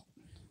lungs out.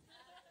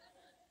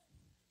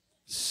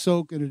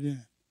 Soak it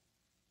in.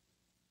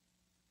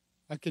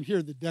 I can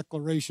hear the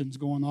declarations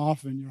going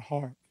off in your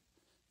heart.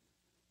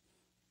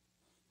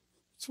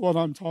 It's what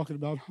I'm talking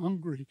about,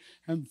 hungry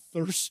and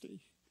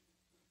thirsty.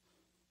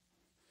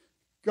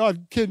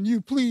 God, can you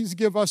please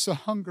give us a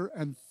hunger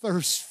and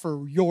thirst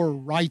for your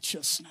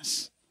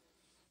righteousness?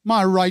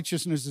 My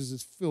righteousness is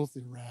as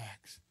filthy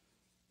rags.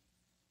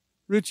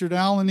 Richard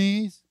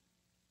Allenese.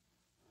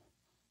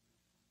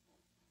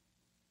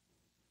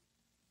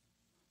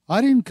 I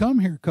didn't come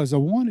here because I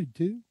wanted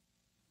to.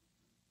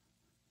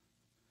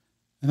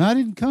 And I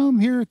didn't come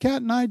here,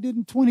 Kat and I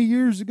didn't 20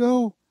 years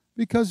ago,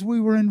 because we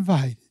were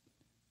invited.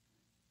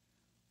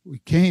 We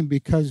came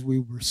because we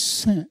were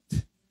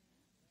sent.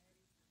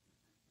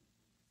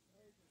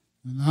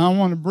 And I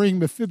want to bring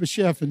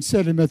Mephibosheth and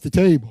set him at the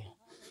table.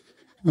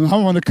 And I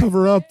want to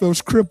cover up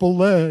those crippled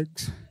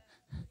legs.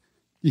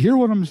 You hear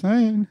what I'm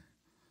saying?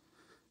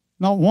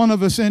 Not one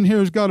of us in here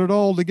has got it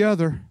all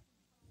together.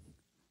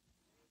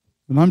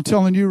 And I'm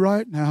telling you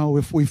right now,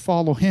 if we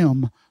follow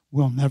him,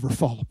 we'll never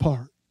fall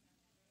apart.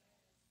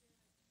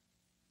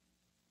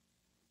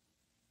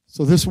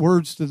 So this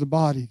word's to the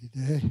body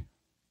today.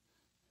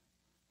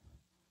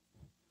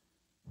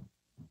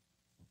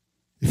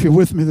 If you're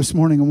with me this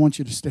morning, I want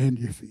you to stand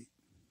to your feet.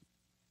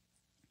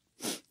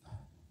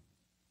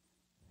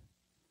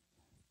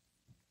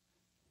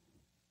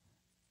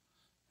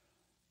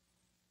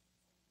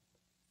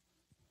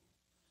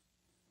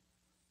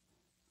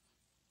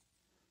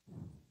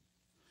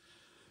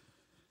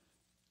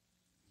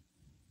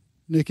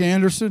 Nick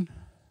Anderson,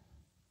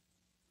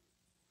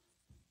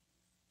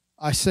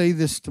 I say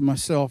this to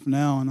myself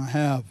now, and I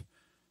have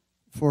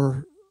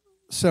for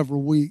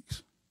several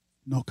weeks,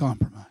 no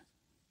compromise.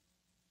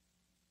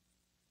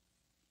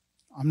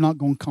 I'm not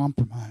going to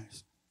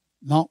compromise,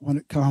 not when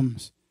it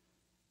comes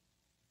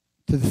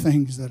to the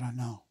things that I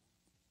know.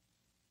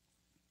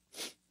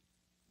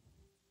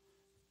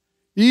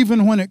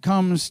 Even when it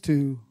comes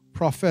to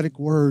prophetic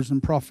words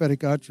and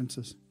prophetic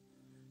utterances,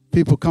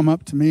 people come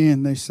up to me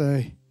and they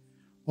say,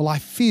 well, I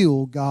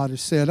feel God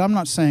has said. I'm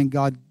not saying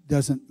God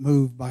doesn't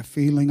move by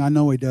feeling. I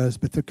know he does,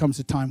 but there comes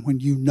a time when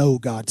you know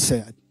God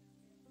said.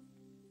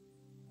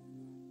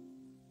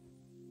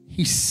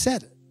 He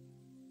said it.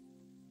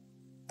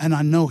 And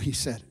I know he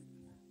said it.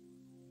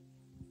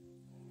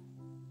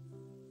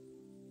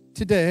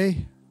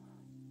 Today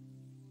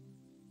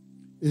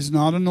is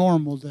not a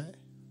normal day.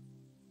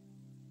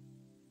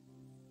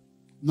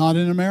 Not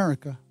in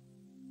America.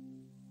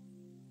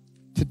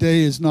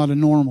 Today is not a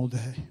normal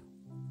day.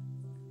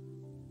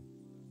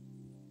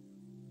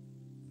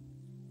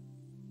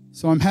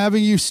 So I'm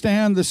having you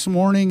stand this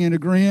morning in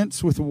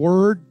agreement with the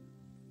word.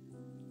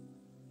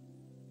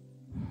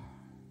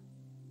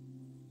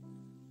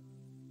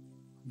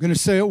 I'm going to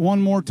say it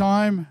one more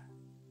time.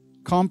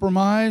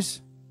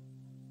 Compromise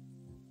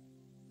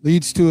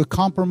leads to a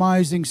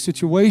compromising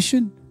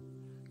situation,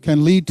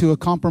 can lead to a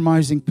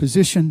compromising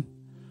position.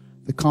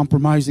 The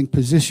compromising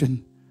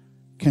position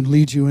can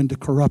lead you into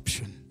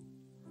corruption.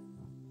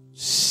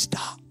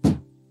 Stop.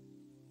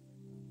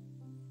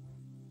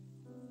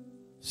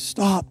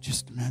 Stop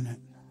just a minute.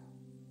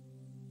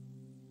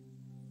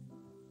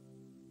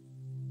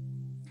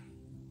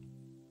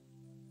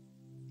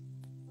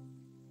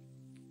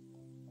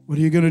 What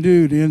are you going to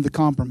do to end the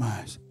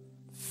compromise?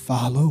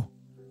 Follow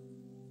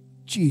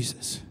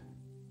Jesus.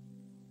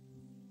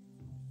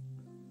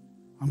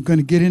 I'm going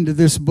to get into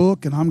this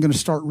book and I'm going to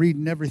start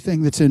reading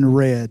everything that's in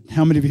red.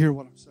 How many of you hear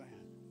what I'm saying?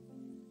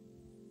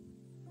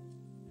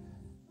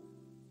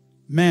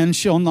 Man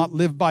shall not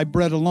live by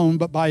bread alone,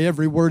 but by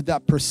every word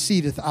that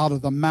proceedeth out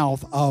of the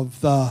mouth of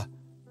the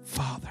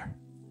Father.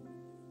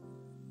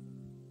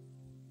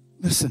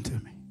 Listen to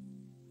me.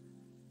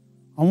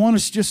 I want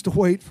us just to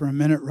wait for a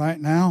minute right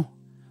now.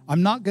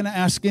 I'm not going to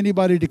ask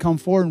anybody to come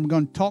forward. I'm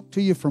going to talk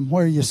to you from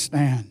where you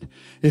stand.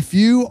 If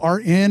you are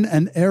in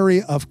an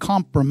area of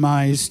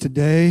compromise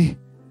today,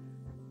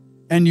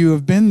 and you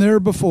have been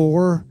there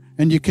before,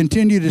 and you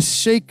continue to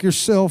shake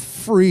yourself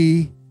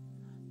free,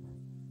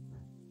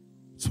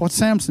 it's what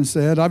Samson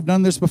said. I've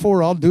done this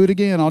before. I'll do it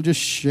again. I'll just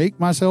shake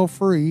myself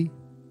free.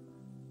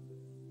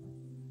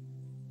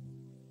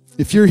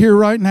 If you're here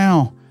right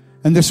now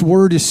and this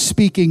word is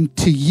speaking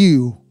to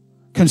you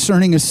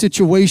concerning a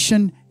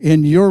situation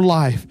in your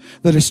life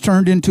that has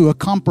turned into a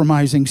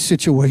compromising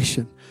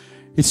situation,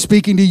 it's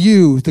speaking to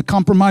you. The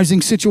compromising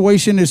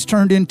situation has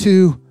turned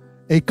into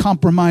a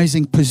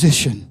compromising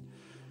position.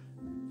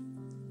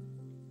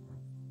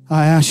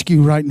 I ask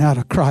you right now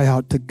to cry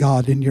out to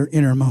God in your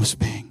innermost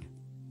being.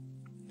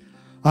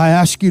 I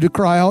ask you to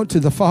cry out to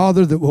the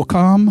Father that will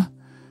come,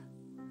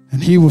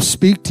 and He will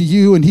speak to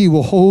you, and He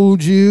will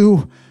hold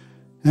you,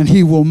 and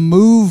He will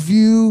move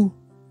you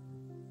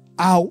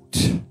out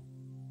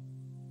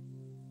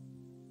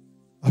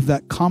of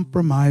that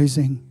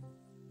compromising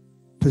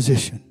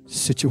position,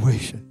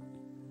 situation.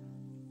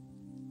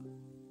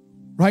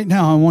 Right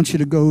now, I want you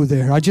to go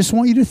there. I just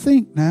want you to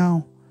think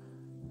now.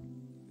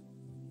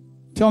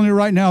 I'm telling you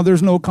right now,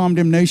 there's no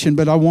condemnation,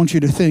 but I want you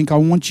to think. I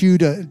want you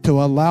to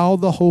allow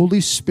the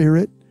Holy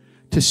Spirit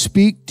to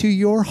speak to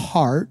your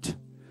heart.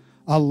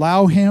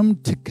 Allow Him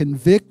to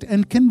convict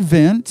and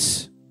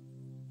convince.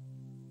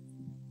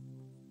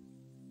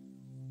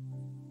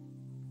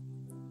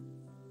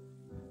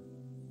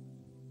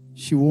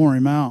 She wore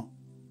him out.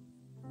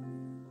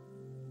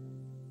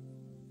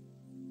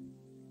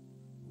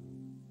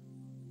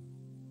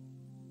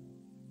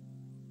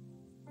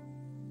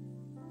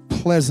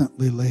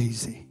 Pleasantly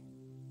lazy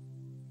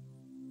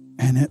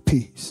and at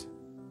peace.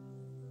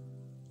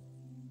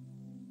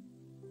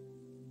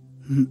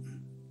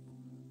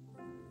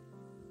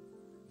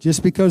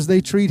 Just because they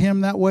treat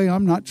him that way,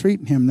 I'm not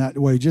treating him that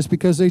way. Just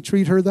because they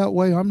treat her that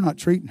way, I'm not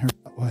treating her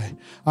that way.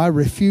 I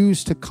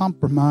refuse to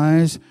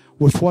compromise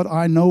with what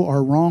I know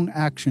are wrong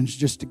actions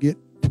just to get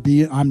to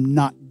be. I'm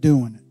not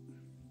doing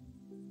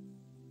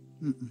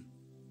it.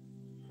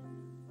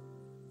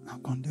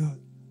 Not going to do it.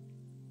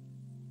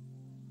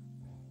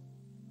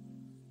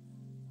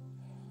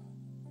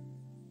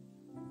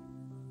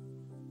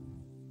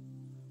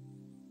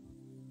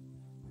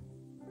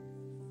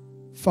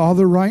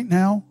 Father, right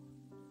now,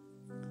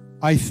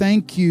 I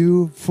thank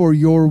you for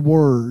your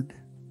word.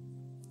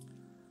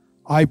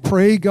 I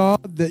pray,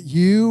 God, that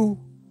you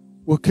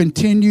will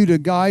continue to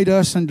guide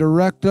us and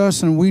direct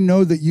us, and we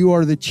know that you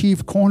are the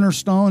chief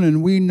cornerstone,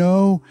 and we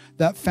know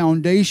that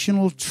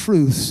foundational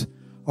truths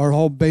are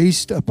all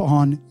based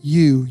upon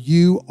you.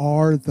 You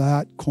are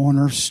that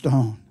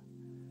cornerstone.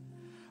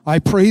 I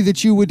pray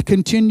that you would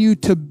continue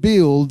to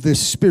build this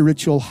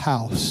spiritual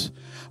house.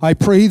 I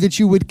pray that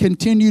you would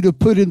continue to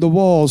put in the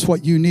walls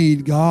what you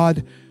need,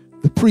 God,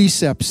 the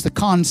precepts, the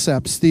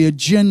concepts, the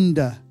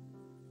agenda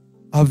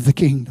of the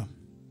kingdom.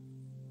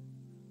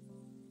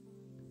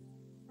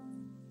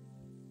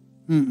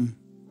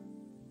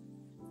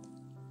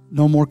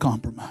 No more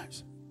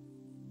compromise.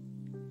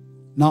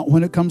 Not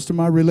when it comes to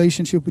my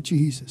relationship with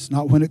Jesus.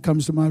 Not when it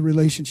comes to my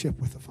relationship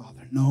with the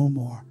Father. No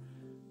more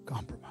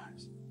compromise.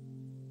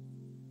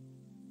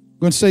 I'm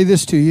going to say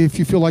this to you. If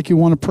you feel like you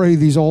want to pray,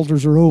 these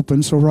altars are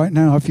open. So right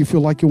now, if you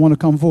feel like you want to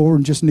come forward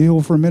and just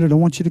kneel for a minute, I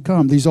want you to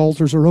come. These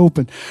altars are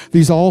open.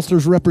 These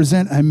altars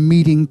represent a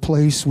meeting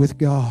place with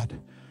God.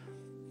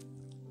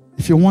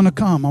 If you want to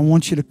come, I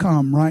want you to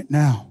come right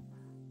now.